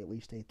be at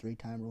least a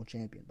 3-time world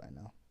champion by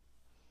now.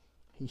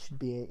 He should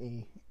be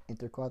a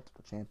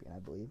Intercontinental Champion, I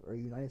believe, or a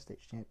United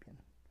States Champion.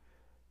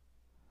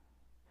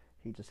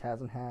 He just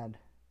hasn't had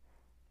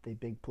the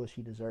big push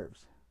he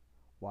deserves.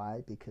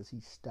 Why? Because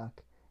he's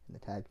stuck in the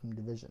tag team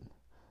division.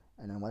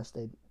 And unless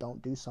they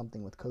don't do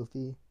something with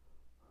Kofi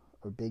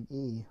or Big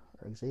E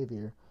or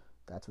Xavier,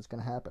 that's what's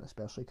going to happen,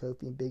 especially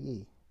Kofi and Big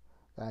E.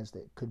 Guys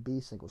that could be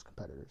singles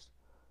competitors.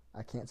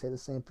 I can't say the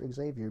same for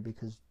Xavier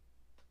because,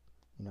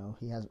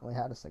 he hasn't really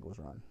had a singles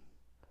run.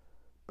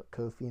 But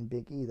Kofi and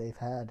Big E, they've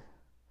had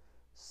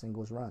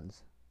singles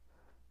runs.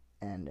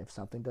 And if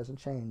something doesn't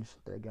change,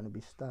 they're going to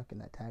be stuck in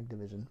that tag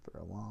division for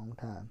a long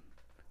time.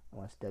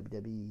 Unless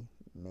WWE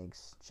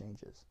makes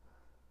changes.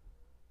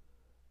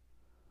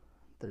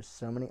 There's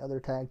so many other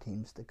tag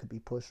teams that could be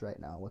pushed right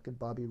now. Look at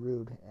Bobby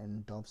Roode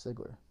and Dolph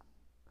Ziggler.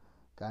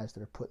 Guys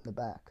that are put in the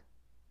back.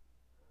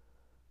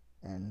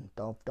 And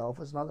Dolph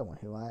is another one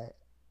who I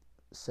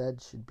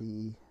said should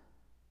be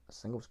a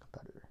singles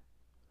competitor.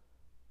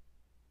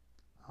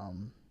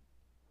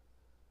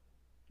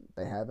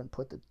 They haven't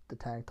put the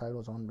tag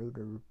titles on Roode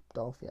or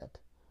Dolph yet.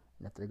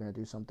 And if they're going to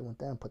do something with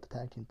them, put the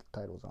tag team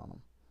titles on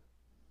them.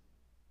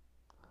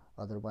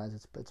 Otherwise,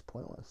 it's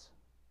pointless.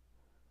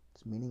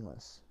 It's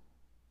meaningless.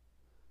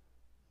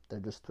 They're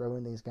just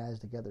throwing these guys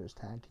together as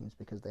tag teams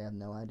because they have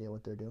no idea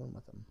what they're doing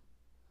with them.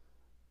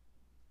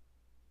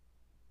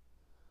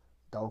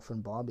 Dolph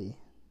and Bobby,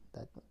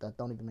 that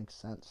don't even make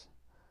sense.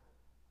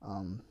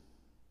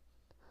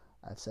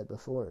 I've said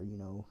before,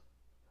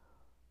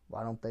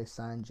 why don't they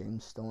sign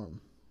James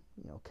Storm,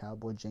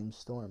 Cowboy James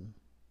Storm,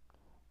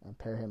 and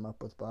pair him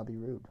up with Bobby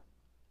Roode?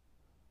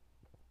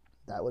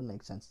 That would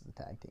make sense as a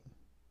tag team.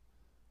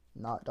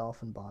 Not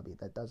Dolph and Bobby.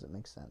 That doesn't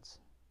make sense.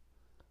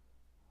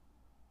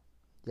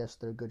 Yes,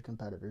 they're good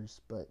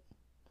competitors, but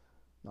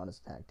not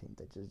as a tag team.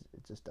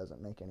 It just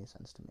doesn't make any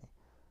sense to me.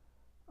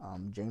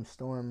 James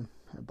Storm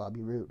and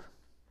Bobby Roode,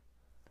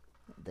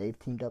 they've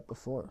teamed up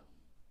before.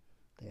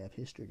 They have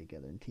history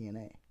together in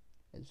TNA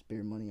as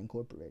Beer Money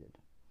Incorporated.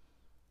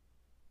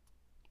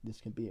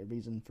 This could be a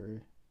reason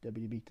for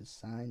WWE to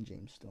sign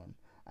James Storm.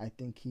 I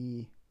think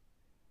he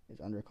is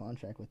under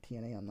contract with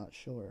TNA. I'm not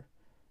sure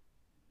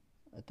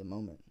at the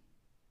moment.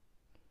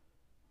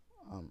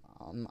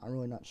 I'm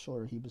really not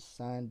sure. He was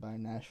signed by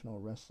National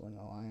Wrestling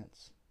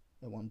Alliance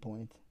at one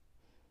point.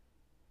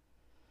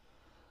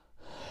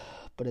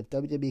 But if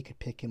WWE could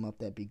pick him up,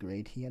 that'd be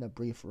great. He had a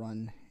brief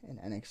run in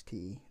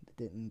NXT that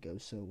didn't go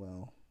so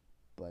well.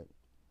 But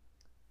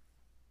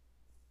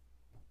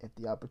if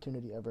the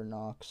opportunity ever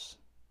knocks,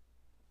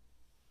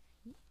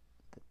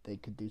 they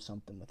could do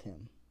something with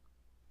him.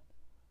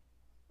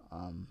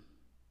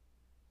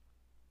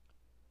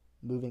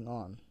 Moving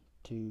on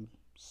to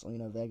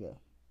Selena Vega,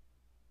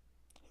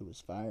 who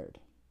was fired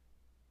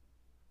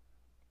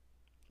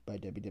by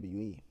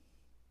WWE.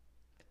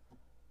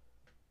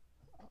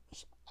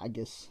 I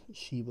guess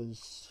she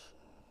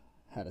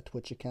had a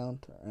Twitch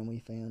account or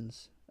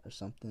OnlyFans or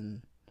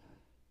something,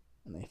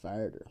 and they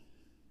fired her.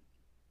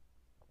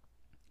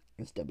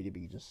 I guess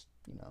WWE just,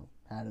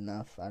 had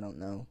enough. I don't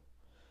know.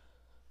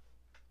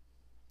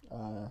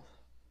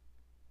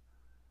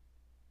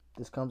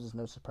 This comes as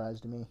no surprise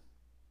to me.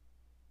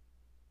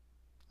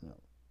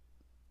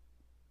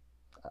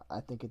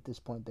 I think at this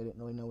point they didn't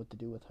really know what to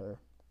do with her.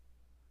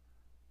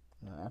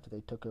 After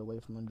they took her away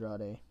from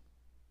Andrade,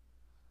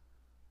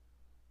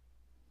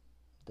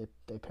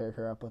 they paired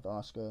her up with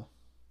Asuka.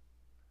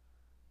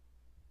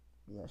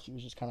 Yeah, she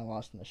was just kind of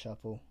lost in the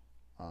shuffle.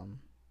 I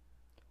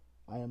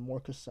am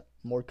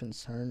more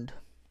concerned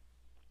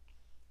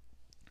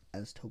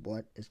as to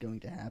what is going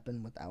to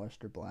happen with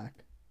Aleister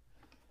Black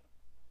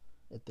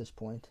at this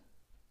point.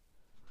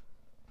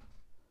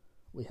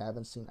 We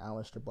haven't seen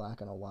Aleister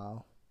Black in a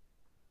while,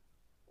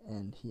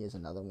 and he is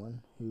another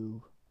one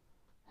who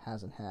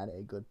hasn't had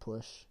a good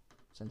push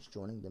since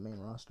joining the main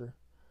roster.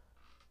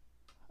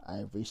 I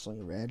have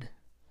recently read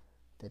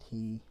that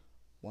he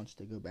wants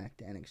to go back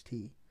to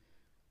NXT,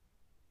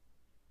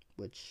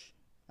 which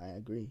I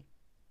agree.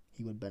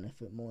 He would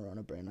benefit more on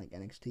a brand like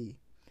NXT,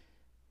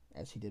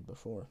 as he did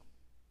before.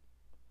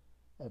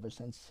 Ever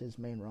since his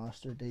main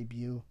roster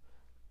debut,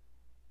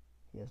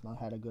 he has not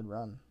had a good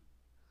run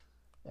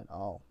at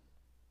all.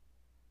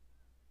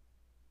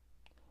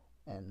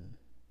 And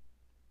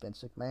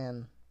Vince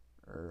McMahon,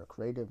 or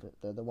creative,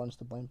 they're the ones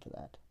to blame for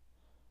that.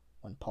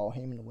 When Paul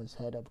Heyman was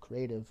head of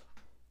creative,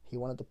 he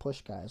wanted to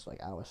push guys like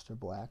Aleister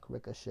Black,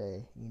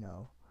 Ricochet,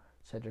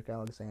 Cedric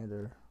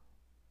Alexander,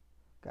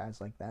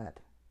 guys like that.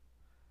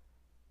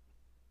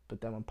 But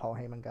then when Paul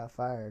Heyman got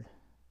fired,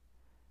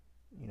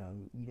 you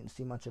didn't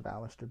see much of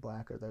Aleister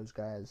Black or those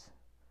guys.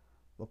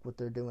 Look what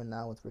they're doing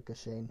now with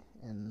Ricochet,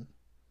 and,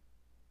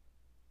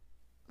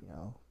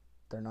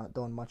 they're not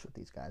doing much with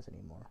these guys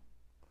anymore.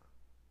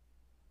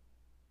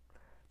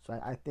 So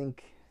I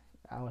think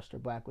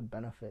Aleister Black would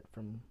benefit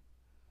from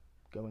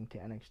going to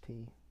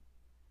NXT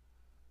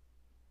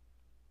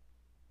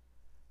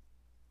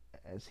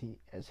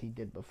as he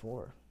did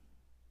before.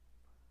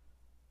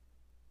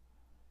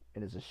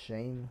 It is a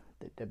shame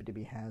that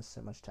WWE has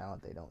so much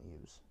talent they don't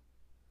use.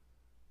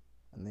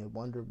 And they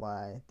wonder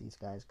why these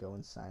guys go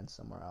and sign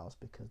somewhere else,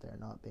 because they're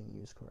not being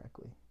used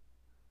correctly.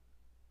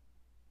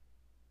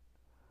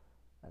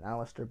 And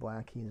Aleister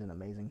Black, he's an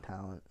amazing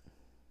talent.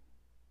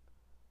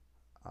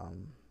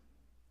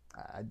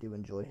 I do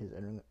enjoy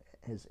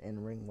his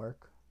in-ring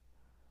work.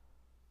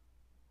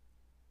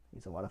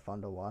 He's a lot of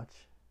fun to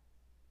watch.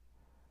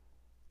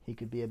 He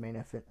could be a main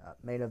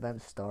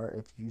event star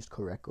if used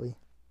correctly.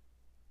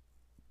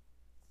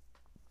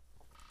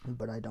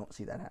 But I don't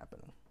see that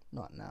happening.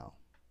 Not now.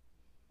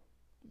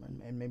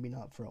 And maybe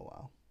not for a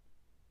while.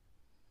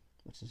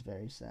 Which is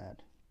very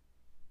sad.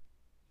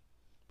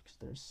 Because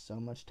there's so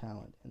much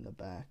talent in the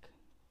back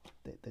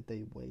that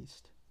they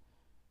waste.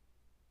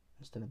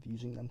 Instead of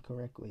using them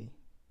correctly,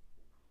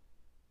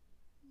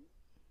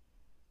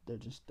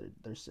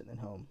 they're sitting at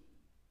home.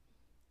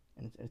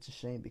 And it's a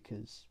shame,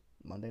 because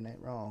Monday Night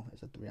Raw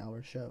is a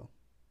 3-hour show.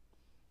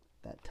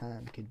 That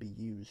time could be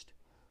used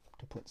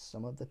to put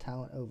some of the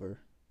talent over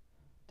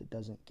that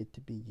doesn't get to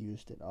be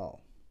used at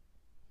all.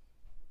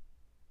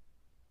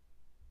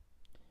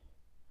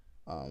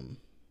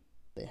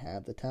 They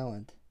have the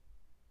talent.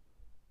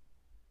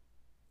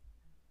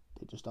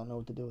 They just don't know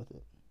what to do with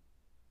it.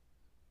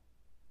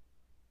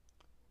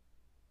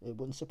 It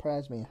wouldn't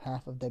surprise me if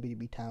half of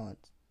WWE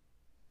talent,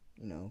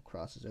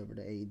 crosses over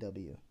to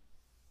AEW.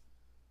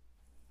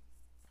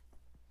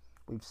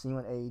 We've seen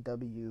what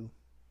AEW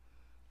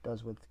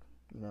does with,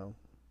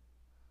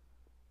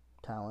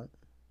 talent.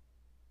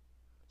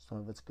 Some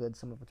of it's good,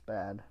 some of it's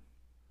bad.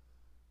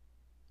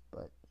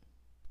 But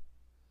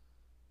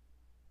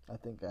I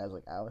think guys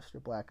like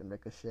Aleister Black and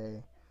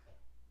Ricochet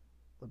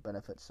would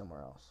benefit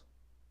somewhere else.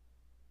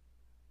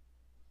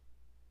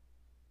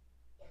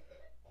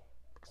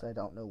 Because I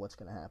don't know what's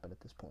going to happen at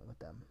this point with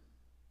them.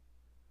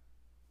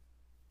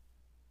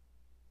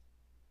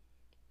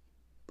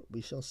 But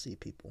we shall see,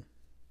 people.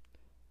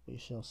 We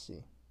shall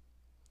see.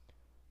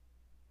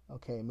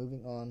 Okay,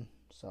 moving on.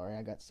 Sorry,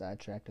 I got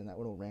sidetracked in that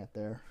little rant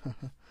there.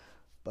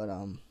 But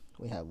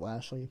we have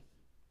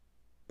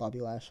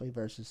Bobby Lashley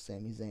versus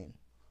Sami Zayn.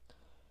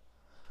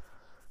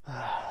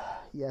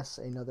 Yes,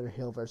 another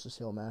heel versus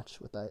heel match,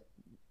 which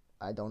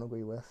I don't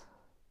agree with.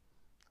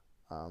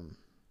 I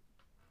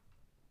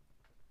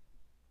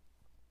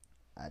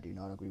do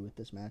not agree with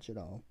this match at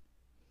all.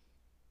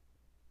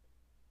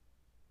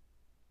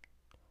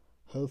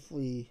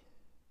 Hopefully,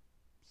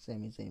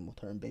 Sami Zayn will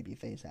turn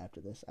babyface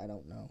after this. I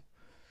don't know.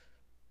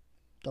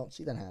 Don't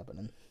see that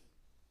happening.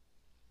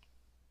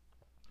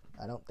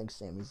 I don't think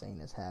Sami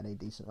Zayn has had a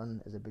decent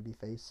run as a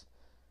babyface.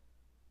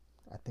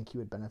 I think he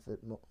would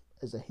benefit more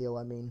as a heel.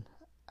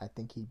 I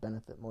think he'd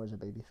benefit more as a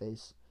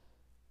babyface,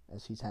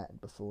 as he's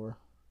had before.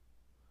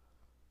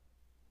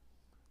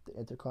 The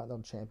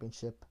Intercontinental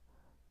Championship,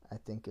 I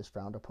think, is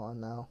frowned upon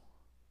now.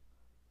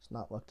 It's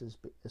not looked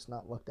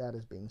at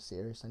as being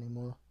serious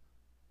anymore.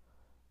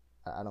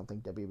 I don't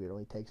think WWE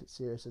really takes it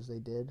serious as they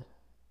did,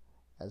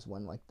 as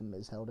when like The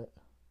Miz held it.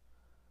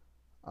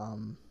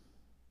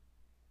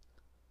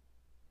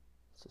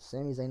 So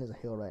Sami Zayn is a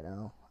heel right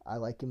now. I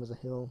like him as a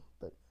heel,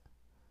 but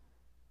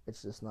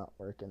it's just not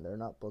working. They're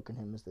not booking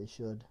him as they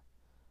should.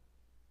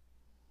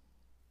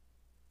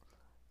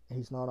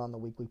 He's not on the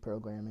weekly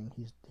programming.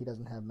 He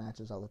doesn't have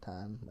matches all the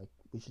time. Like,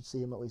 we should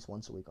see him at least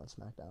once a week on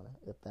SmackDown,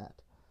 if that.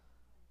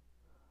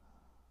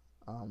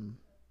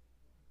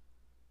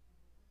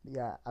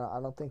 Yeah, I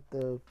don't think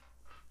the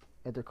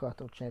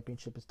Intercontinental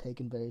Championship is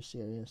taken very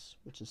serious,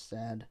 which is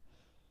sad.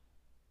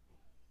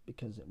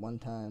 Because at one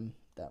time,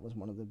 that was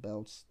one of the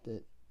belts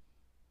that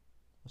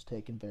was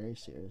taken very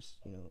serious.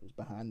 It was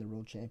behind the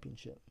World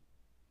Championship.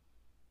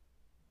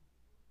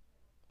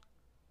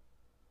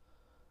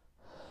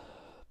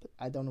 But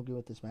I don't agree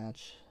with this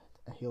match.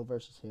 A heel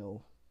versus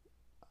heel.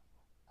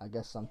 I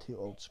guess I'm too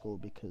old school,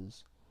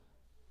 because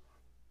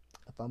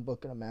if I'm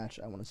booking a match,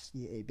 I want to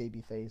see a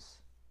babyface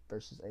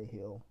versus a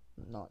heel,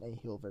 not a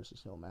heel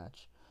versus heel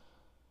match.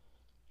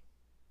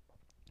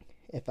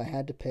 If I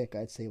had to pick,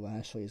 I'd say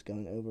Lashley is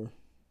going over.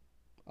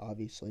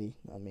 Obviously,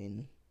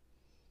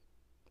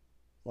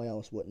 why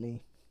else wouldn't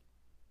he?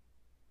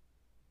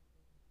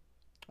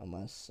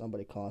 Unless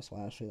somebody costs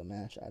Lashley the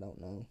match, I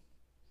don't know.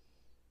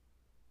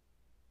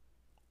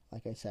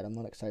 Like I said, I'm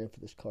not excited for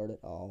this card at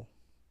all.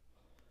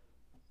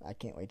 I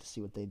can't wait to see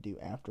what they do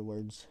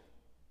afterwards.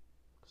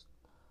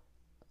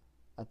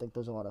 I think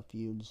there's a lot of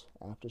feuds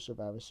after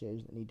Survivor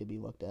Series that need to be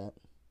looked at.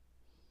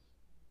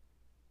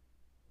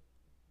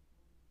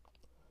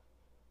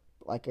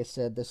 But like I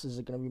said, this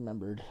isn't going to be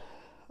remembered.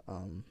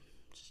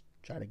 Just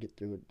try to get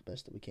through it the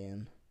best that we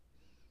can.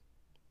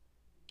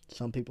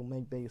 Some people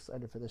may be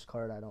excited for this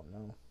card. I don't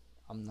know.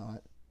 I'm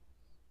not.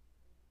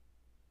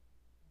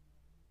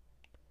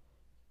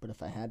 But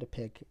if I had to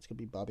pick, it's going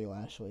to be Bobby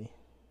Lashley.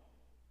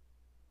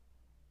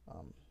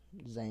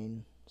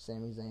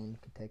 Sami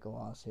Zayn could take a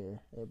loss here.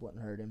 It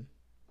wouldn't hurt him.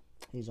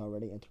 He's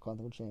already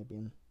Intercontinental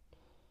Champion.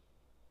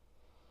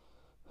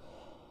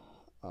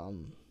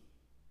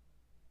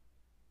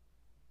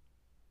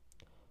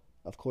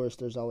 Of course,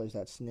 there's always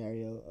that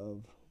scenario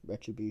of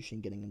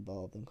Retribution getting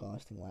involved and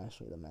costing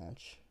Lashley the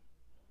match.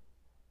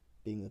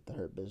 Being that the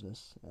Hurt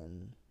Business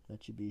and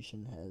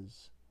Retribution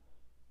has,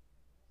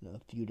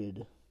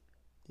 feuded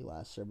the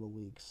last several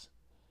weeks.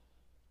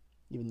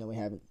 Even though we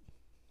haven't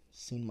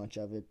seen much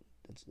of it,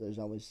 there's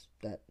always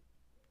that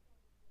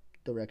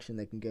direction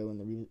they can go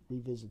and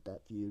revisit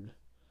that feud.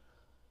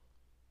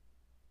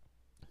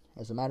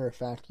 As a matter of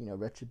fact,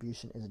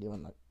 Retribution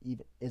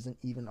isn't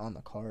even on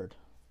the card,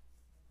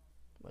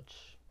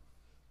 which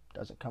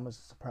doesn't come as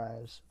a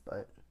surprise,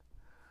 but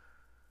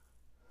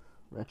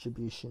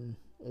Retribution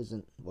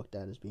isn't looked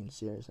at as being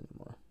serious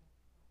anymore.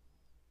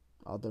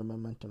 All their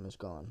momentum is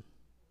gone.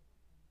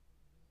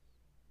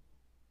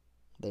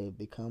 They have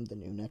become the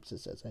new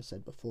Nexus, as I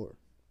said before.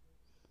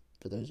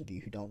 For those of you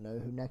who don't know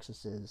who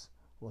Nexus is,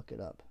 look it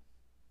up.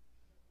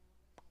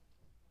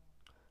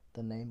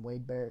 The name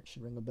Wade Barrett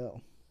should ring a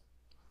bell.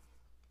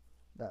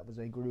 That was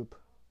a group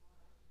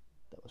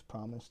that was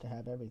promised to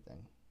have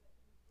everything.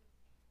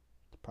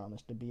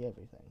 Promised to be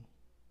everything.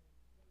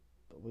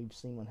 But we've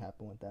seen what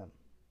happened with them.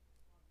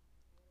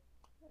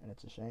 And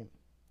it's a shame.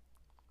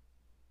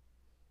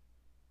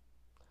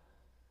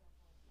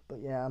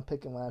 But yeah, I'm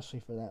picking Lashley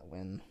for that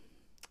win.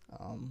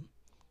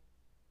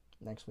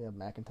 Next we have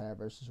McIntyre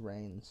versus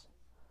Reigns.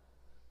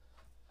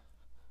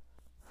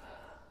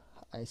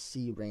 I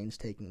see Reigns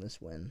taking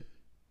this win.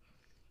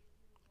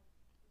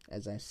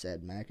 As I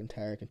said,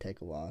 McIntyre can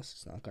take a loss.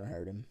 It's not going to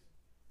hurt him.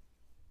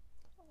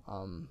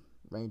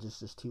 Reigns is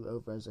just too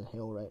over as a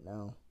heel right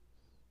now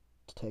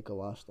to take a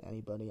loss to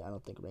anybody. I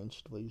don't think Reigns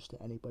should lose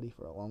to anybody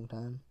for a long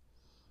time.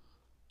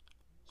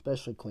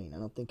 Especially clean. I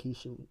don't think he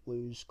should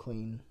lose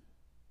clean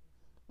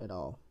at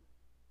all.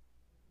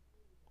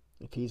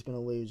 If he's going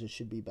to lose, it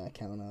should be by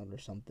count out or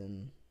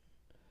something.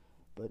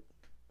 But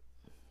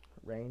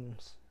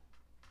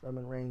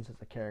Roman Reigns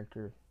is a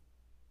character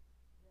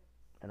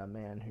and a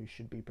man who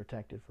should be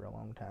protected for a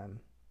long time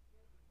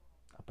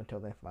up until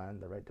they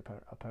find the right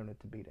opponent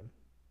to beat him.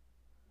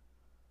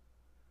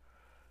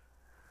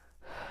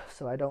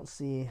 So I don't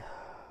see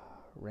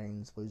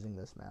Reigns losing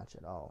this match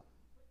at all.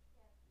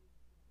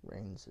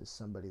 Reigns is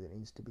somebody that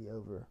needs to be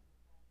over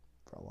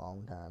for a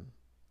long time.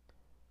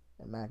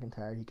 And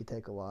McIntyre, he could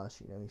take a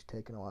loss. You know, he's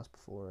taken a loss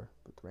before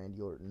with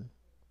Randy Orton,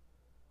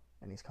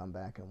 and he's come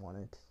back and won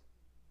it.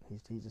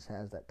 He just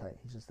has that type.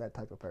 He's just that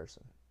type of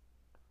person.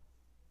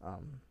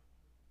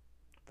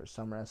 For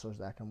some wrestlers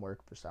that can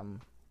work. For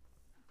some,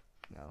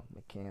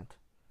 it can't.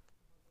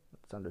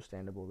 It's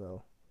understandable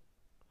though.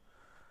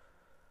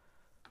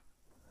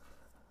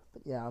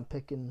 But yeah, I'm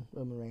picking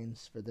Roman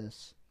Reigns for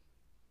this.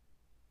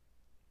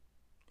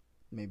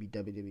 Maybe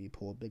WWE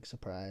pull a big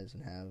surprise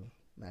and have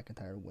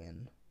McIntyre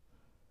win.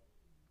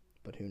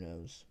 But who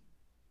knows?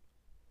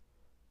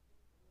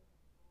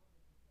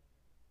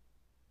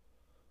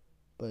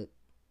 But,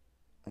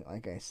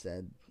 like I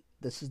said,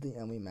 this is the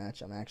only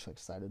match I'm actually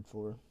excited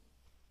for.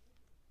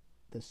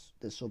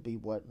 This will be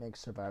what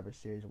makes Survivor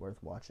Series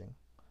worth watching.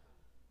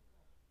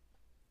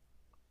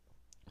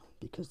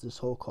 Because this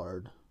whole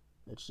card,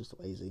 it's just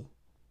lazy.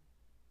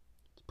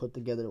 It's put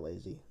together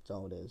lazy. That's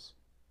all it is.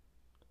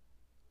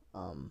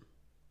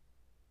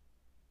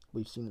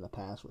 We've seen in the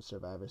past with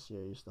Survivor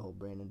Series, the whole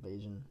brand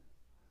invasion.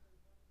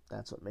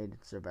 That's what made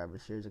Survivor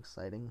Series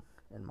exciting,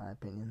 in my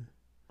opinion.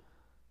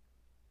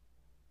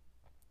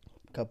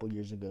 A couple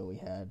years ago, we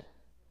had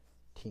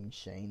Team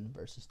Shane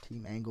versus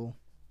Team Angle,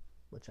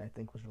 which I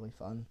think was really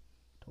fun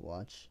to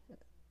watch.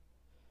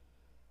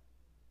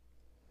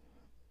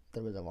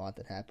 There was a lot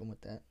that happened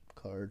with that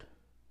card.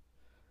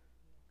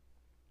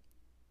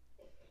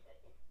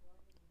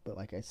 But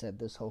like I said,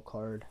 this whole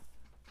card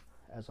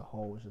as a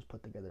whole was just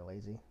put together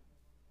lazy.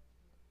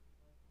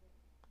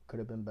 Could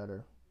have been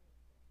better.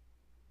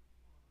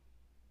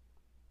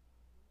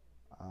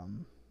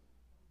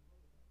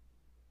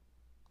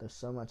 There's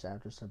so much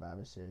after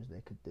Survivor Series they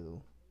could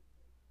do.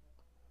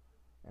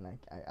 And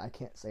I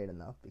can't say it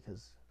enough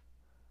because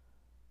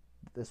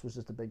this was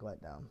just a big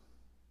letdown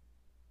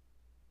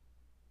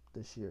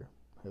this year.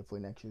 Hopefully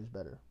next year's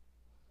better.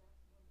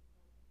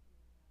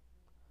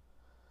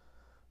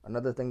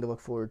 Another thing to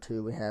look forward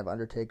to, we have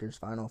Undertaker's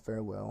final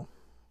farewell,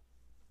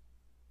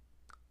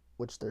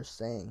 which they're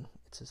saying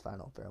it's his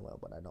final farewell,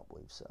 but I don't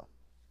believe so.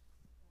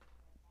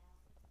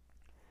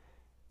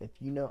 If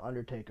you know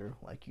Undertaker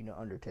like you know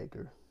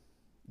Undertaker,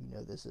 you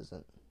know this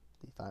isn't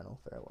the final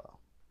farewell.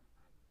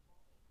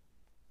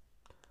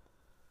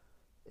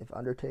 If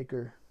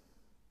Undertaker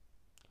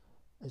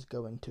is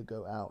going to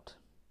go out,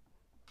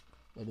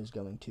 it is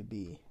going to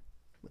be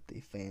with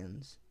the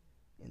fans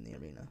in the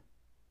arena,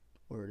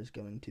 or it is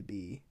going to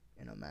be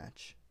in a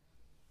match.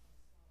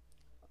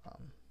 A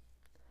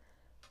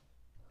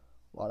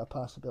lot of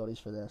possibilities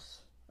for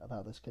this, of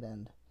how this could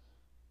end.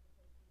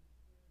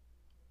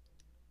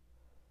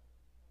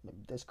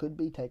 This could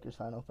be Taker's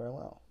final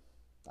farewell.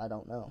 I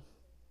don't know.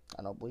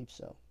 I don't believe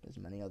so, as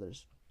many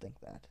others think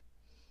that.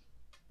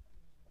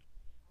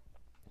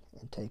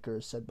 And Taker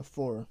has said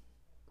before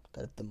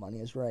that if the money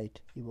is right,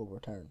 he will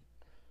return.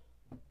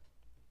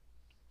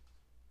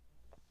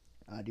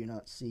 I do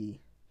not see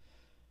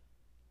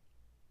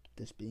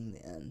this being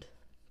the end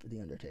for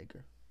The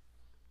Undertaker.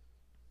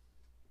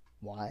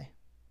 Why?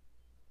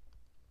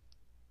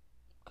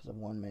 Because of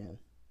one man,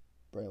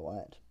 Bray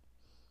Wyatt.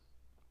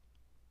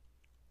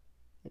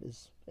 It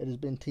has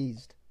been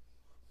teased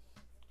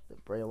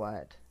that Bray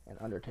Wyatt and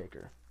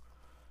Undertaker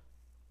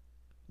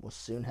will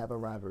soon have a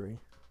rivalry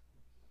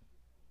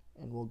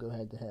and will go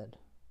head to head.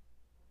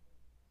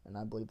 And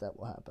I believe that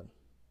will happen.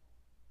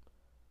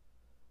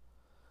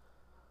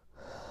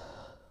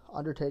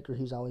 Undertaker,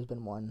 he's always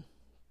been one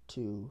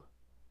to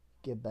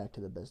give back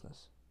to the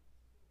business.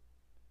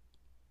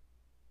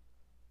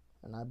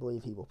 And I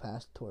believe he will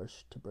pass the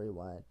torch to Bray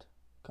Wyatt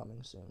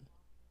coming soon.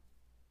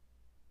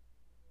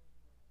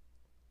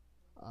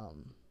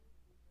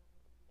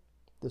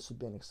 This would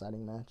be an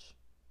exciting match.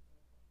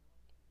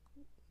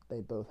 They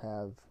both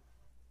have,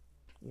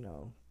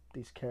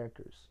 these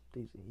characters,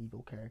 these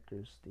evil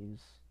characters,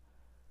 these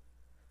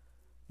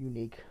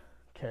unique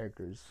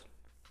characters.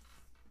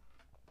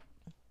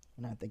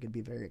 And I think it'd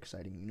be very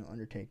exciting.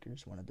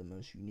 Undertaker's one of the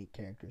most unique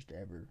characters to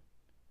ever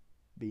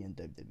be in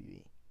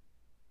WWE.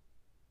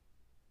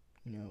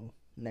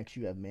 Next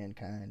you have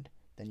Mankind,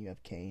 then you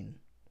have Kane,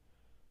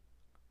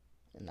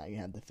 and now you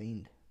have The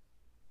Fiend,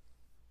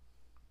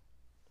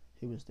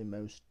 who is the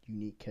most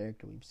unique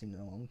character we've seen in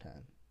a long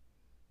time,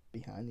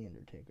 behind The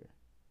Undertaker.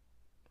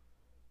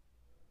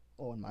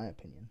 Well, in my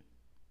opinion.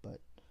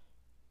 But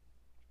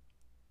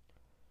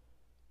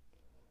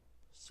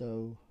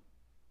so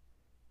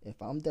if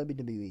I'm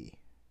WWE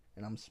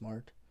and I'm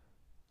smart,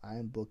 I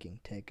am booking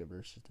Taker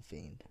versus The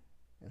Fiend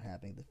and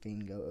having The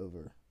Fiend go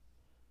over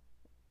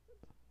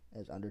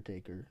as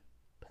Undertaker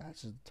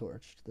passes the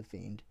torch to The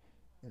Fiend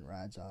and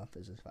rides off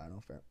as his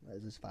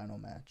final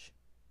match.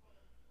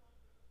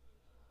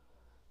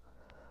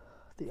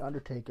 The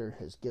Undertaker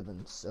has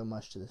given so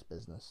much to this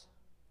business.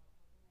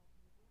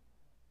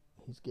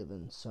 He's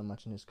given so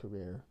much in his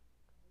career.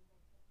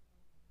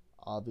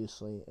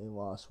 Obviously, a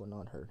loss would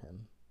not hurt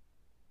him.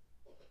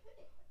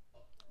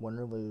 Win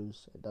or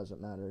lose, it doesn't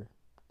matter.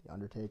 The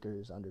Undertaker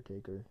is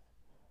Undertaker,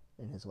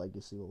 and his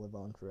legacy will live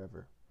on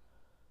forever.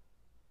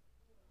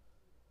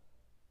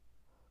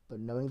 But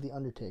knowing The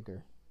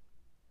Undertaker,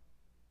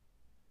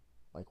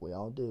 like we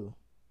all do,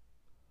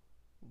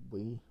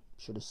 we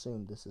should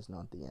assume this is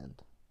not the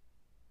end.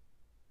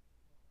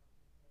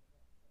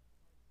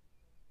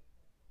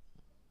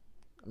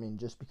 I mean,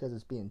 just because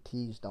it's being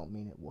teased don't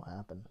mean it will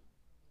happen.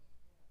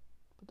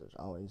 But there's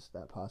always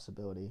that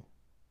possibility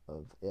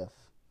of if.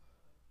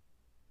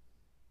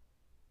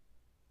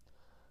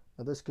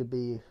 Now this could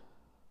be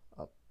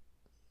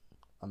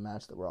a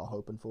match that we're all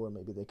hoping for.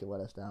 Maybe they could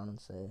let us down and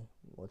say,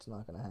 well, it's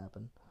not going to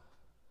happen.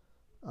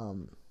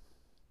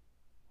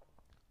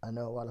 I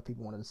know a lot of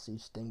people wanted to see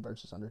Sting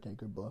versus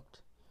Undertaker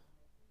booked.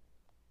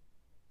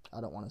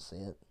 I don't want to see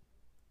it.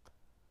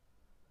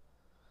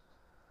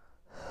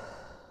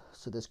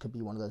 So this could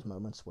be one of those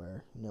moments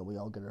where, we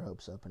all get our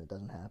hopes up and it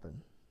doesn't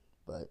happen.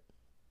 But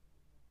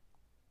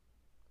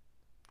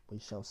we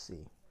shall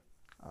see.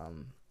 I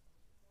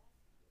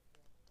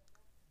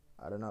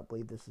do not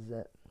believe this is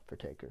it for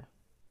Taker.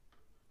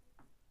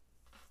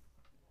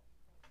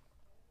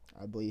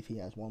 I believe he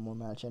has one more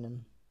match in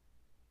him.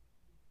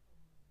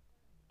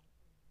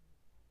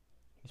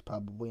 He's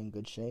probably in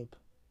good shape.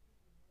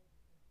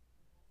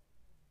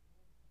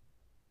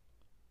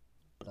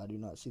 But I do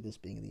not see this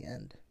being the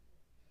end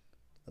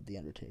of The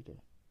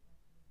Undertaker.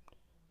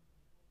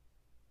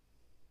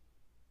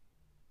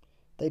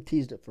 They've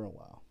teased it for a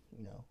while,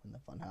 in the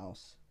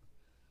Funhouse.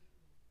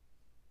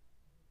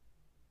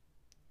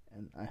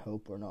 And I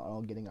hope we're not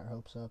all getting our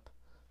hopes up.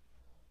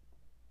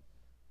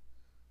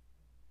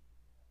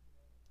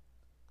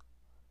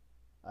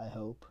 I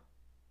hope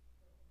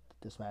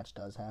that this match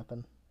does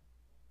happen.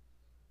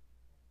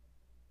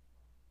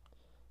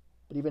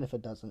 But even if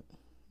it doesn't,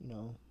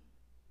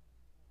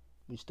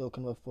 we still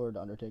can look forward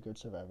to Undertaker at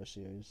Survivor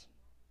Series.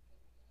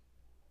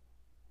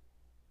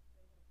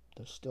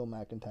 There's still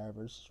McIntyre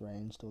versus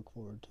Reigns to look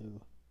forward to.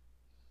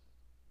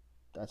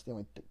 That's the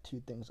only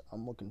two things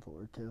I'm looking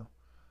forward to.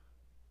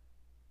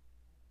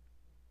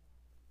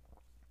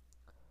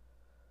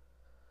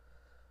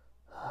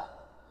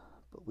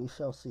 But we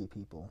shall see,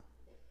 people.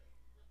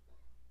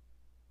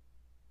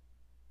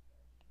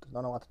 There's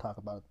not a lot to talk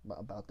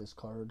about this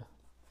card,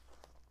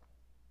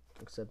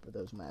 except for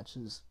those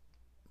matches.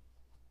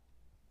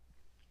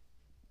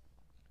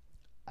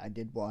 I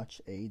did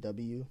watch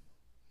AEW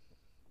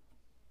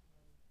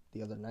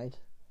the other night.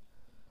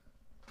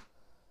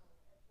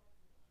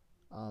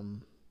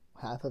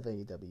 Half of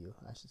AEW,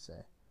 I should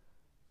say.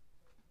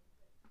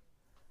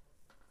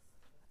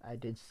 I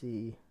did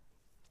see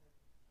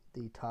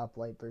the Top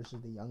Flight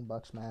versus the Young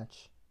Bucks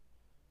match,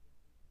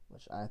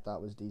 which I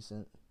thought was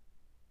decent.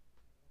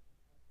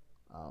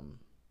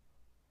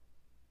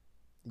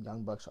 The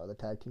Young Bucks are the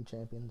tag team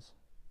champions.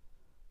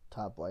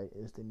 Top Flight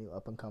is the new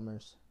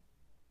up-and-comers.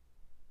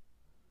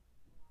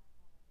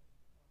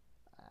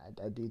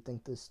 I do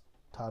think this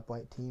Top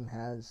Flight team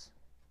has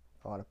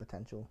a lot of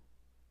potential.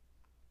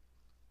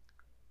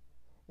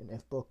 And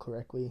if booked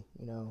correctly,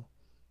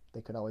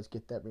 they could always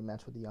get that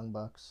rematch with the Young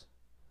Bucks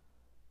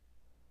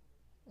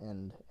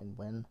and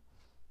win.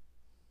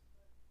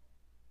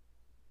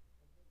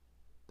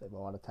 They have a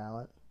lot of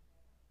talent.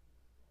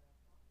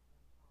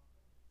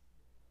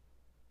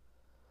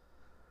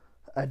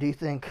 I do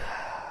think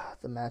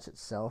the match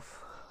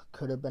itself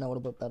could have been a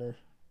little bit better.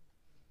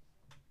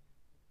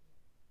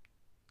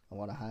 A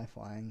lot of high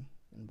flying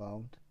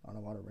involved, not a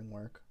lot of ring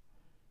work,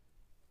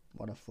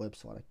 a lot of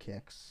flips, a lot of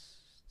kicks,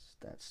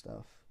 that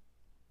stuff.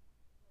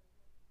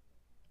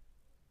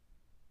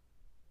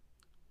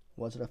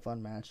 Was it a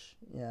fun match?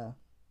 Yeah.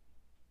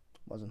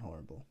 Wasn't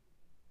horrible.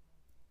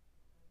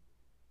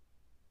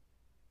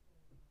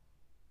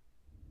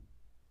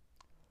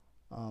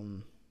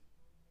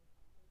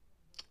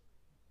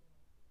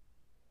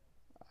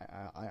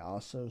 I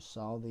also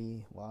saw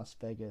the Las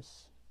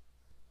Vegas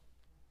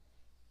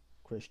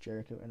Chris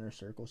Jericho Inner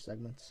Circle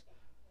segments.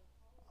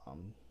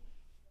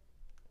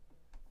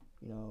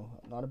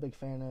 Not a big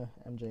fan of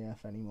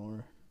MJF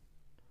anymore,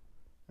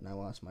 and I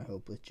lost my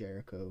hope with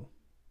Jericho.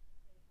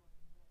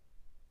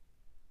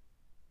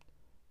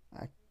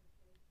 I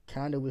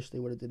kind of wish they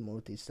would have did more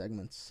with these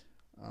segments.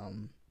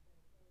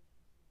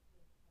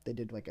 They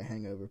did like a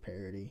Hangover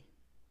parody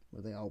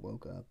where they all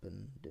woke up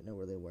and didn't know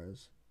where they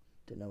was,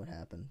 didn't know what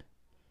happened.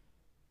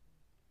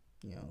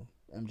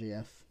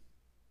 MJF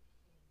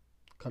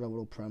cut a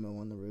little promo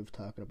on the roof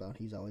talking about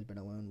he's always been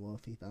a lone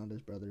wolf. He found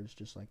his brothers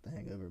just like the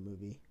Hangover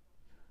movie.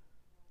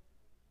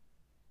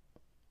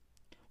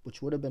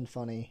 Which would have been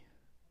funny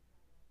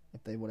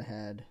if they would have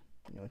had,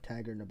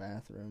 Taggart in the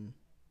bathroom,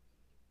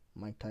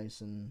 Mike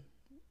Tyson.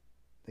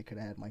 They could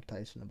have had Mike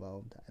Tyson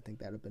involved. I think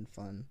that would have been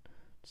fun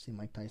to see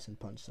Mike Tyson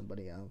punch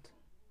somebody out.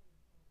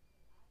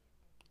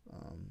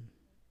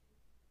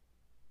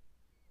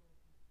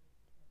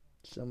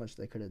 So much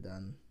they could have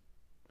done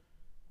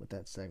with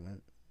that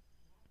segment.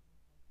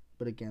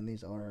 But again,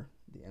 these are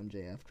the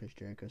MJF Chris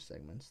Jericho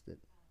segments that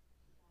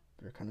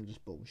are kind of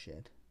just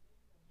bullshit.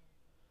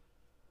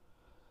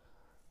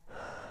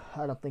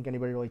 I don't think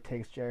anybody really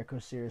takes Jericho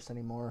serious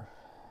anymore.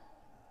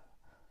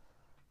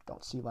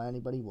 Don't see why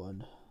anybody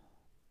would.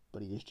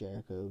 But he is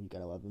Jericho. You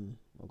gotta love him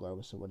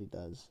regardless of what he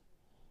does.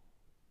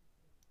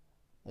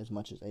 As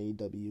much as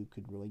AEW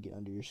could really get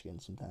under your skin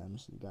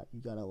sometimes, you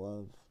gotta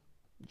love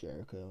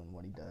Jericho and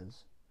what he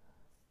does.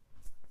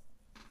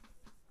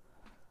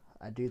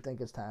 I do think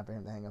it's time for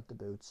him to hang up the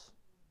boots.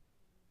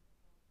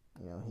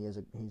 He's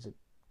a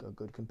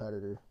good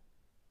competitor,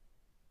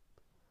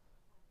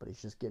 but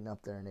he's just getting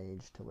up there in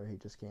age to where he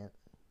just can't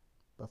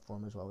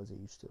perform as well as he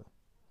used to. He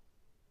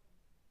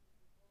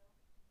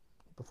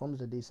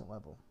performs at a decent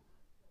level,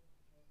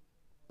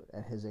 but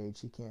at his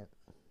age, he can't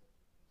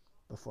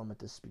perform at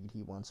the speed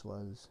he once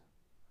was.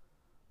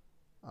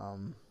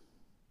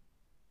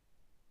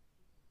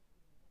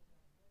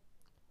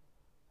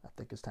 I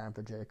think it's time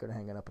for Jericho to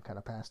hang it up and kind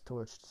of pass the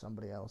torch to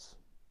somebody else.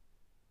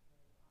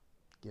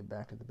 Give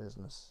back to the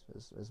business,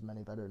 as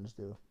many veterans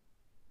do.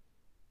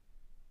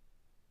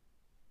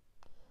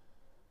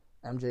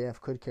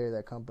 MJF could carry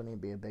that company and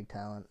be a big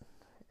talent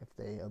if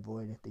they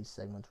avoid these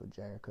segments with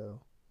Jericho.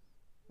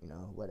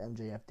 Let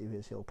MJF do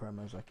his heel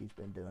promos like he's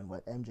been doing.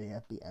 Let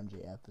MJF be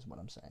MJF is what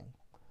I'm saying.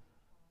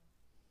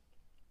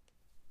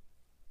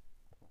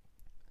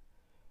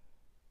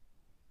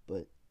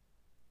 But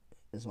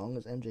as long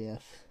as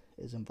MJF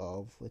is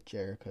involved with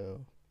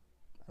Jericho,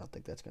 I don't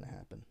think that's going to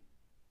happen.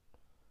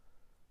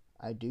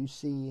 I do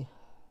see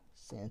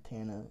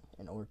Santana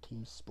and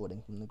Ortiz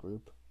splitting from the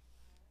group,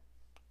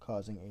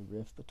 causing a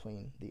rift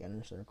between the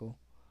inner circle.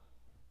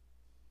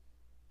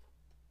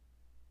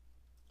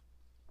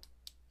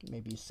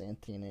 Maybe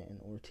Santana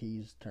and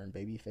Ortiz turn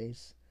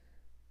babyface,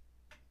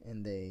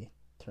 and they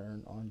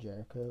turn on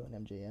Jericho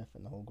and MJF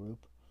and the whole group.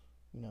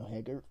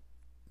 Hager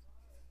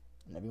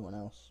and everyone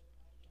else.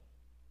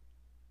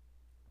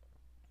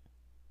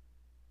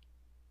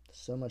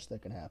 So much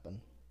that can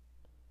happen.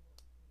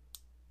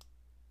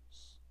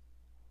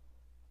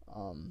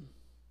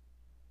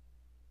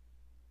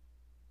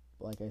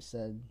 Like I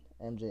said,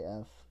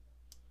 MJF,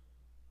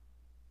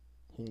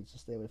 he needs to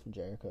stay away from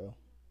Jericho.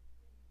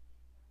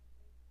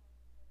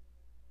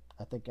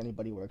 I think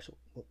anybody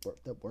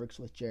that works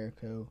with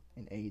Jericho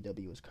in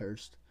AEW is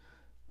cursed,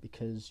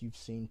 because you've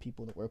seen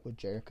people that work with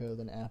Jericho,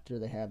 then after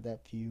they have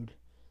that feud,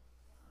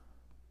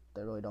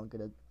 they really don't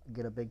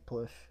get a big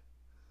push.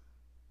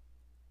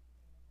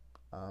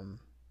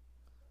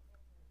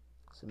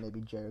 So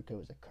maybe Jericho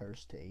is a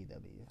curse to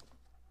AEW.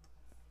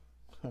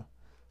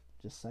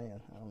 Just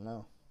saying, I don't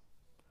know.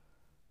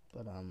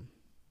 But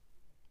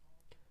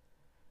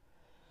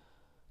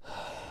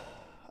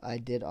I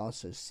did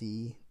also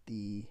see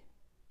the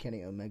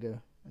Kenny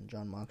Omega and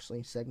Jon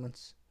Moxley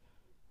segments.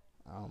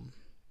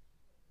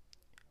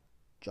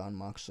 Jon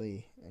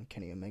Moxley and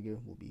Kenny Omega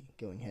will be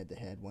going head to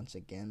head once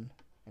again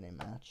in a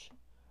match.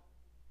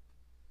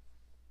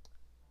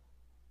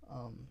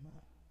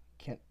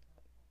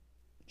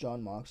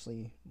 Jon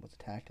Moxley was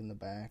attacked in the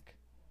back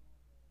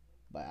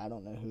by I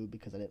don't know who,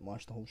 because I didn't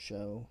watch the whole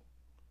show.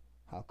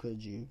 How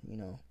could you,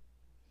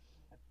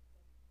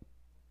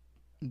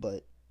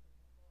 But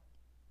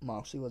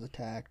Moxley was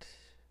attacked.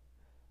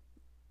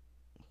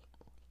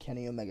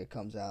 Kenny Omega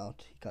comes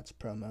out. He cuts a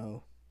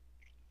promo.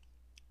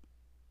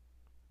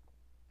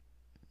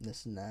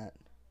 This and that.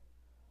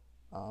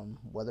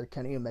 Whether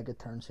Kenny Omega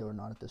turns heel or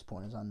not at this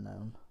point is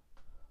unknown.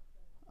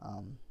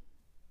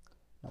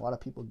 A lot of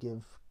people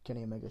give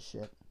Kenny Omega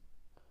shit.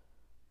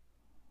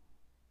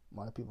 A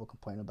lot of people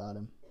complain about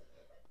him.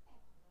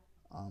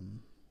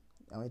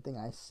 The only thing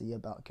I see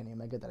about Kenny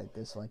Omega that I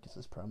dislike is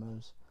his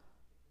promos.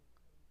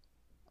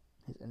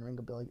 His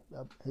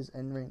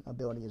in-ring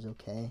ability is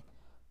okay,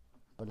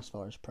 but as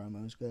far as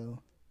promos go,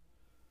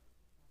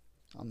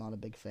 I'm not a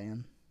big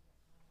fan.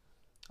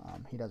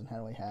 He doesn't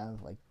really have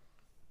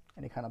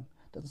any kind of,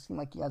 doesn't seem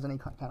like he has any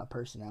kind of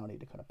personality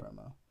to cut a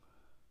promo.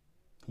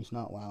 He's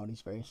not loud.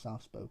 He's very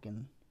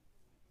soft-spoken.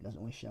 He doesn't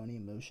really show any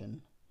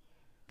emotion.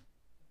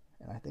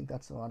 And I think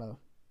that's a lot of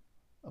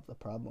the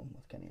problem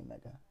with Kenny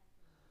Omega.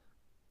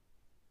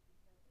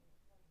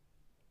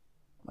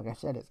 Like I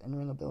said, his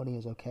in-ring ability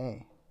is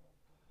okay.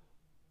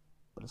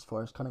 But as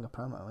far as cutting a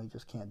promo, he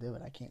just can't do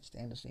it. I can't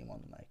stand to see him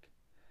on the mic.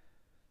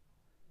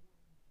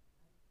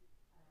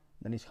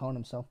 Then he's calling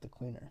himself the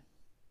cleaner.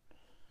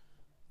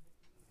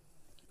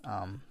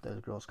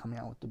 Those girls coming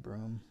out with the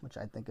broom, which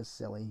I think is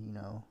silly,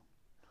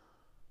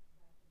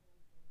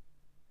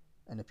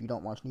 And if you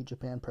don't watch New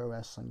Japan Pro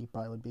Wrestling, you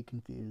probably would be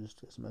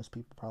confused, as most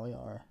people probably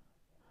are,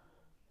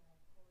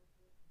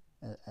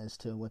 as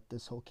to what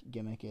this whole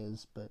gimmick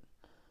is. But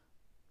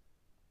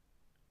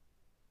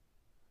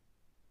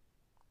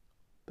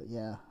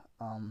yeah,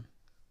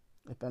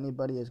 if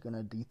anybody is going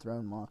to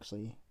dethrone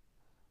Moxley,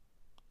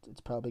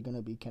 it's probably going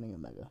to be Kenny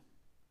Omega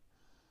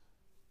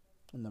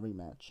in the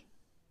rematch.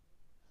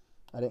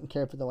 I didn't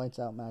care for the lights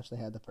out match they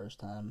had the first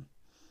time.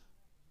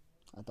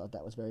 I thought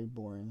that was very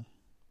boring.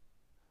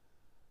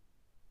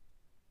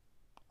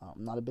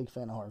 I'm not a big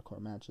fan of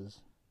hardcore matches.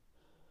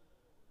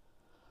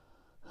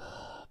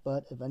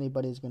 But if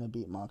anybody's going to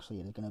beat Moxley,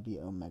 it's going to be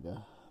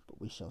Omega. But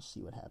we shall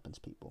see what happens,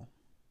 people.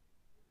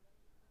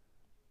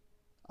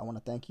 I want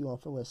to thank you all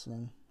for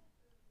listening.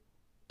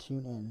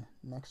 Tune in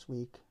next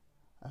week.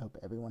 I hope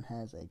everyone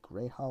has a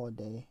great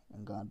holiday,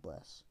 and God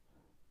bless.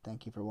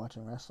 Thank you for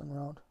watching Wrestling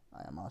World.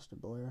 I am Austin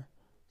Boyer,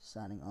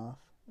 signing off,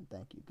 and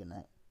thank you. Good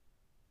night.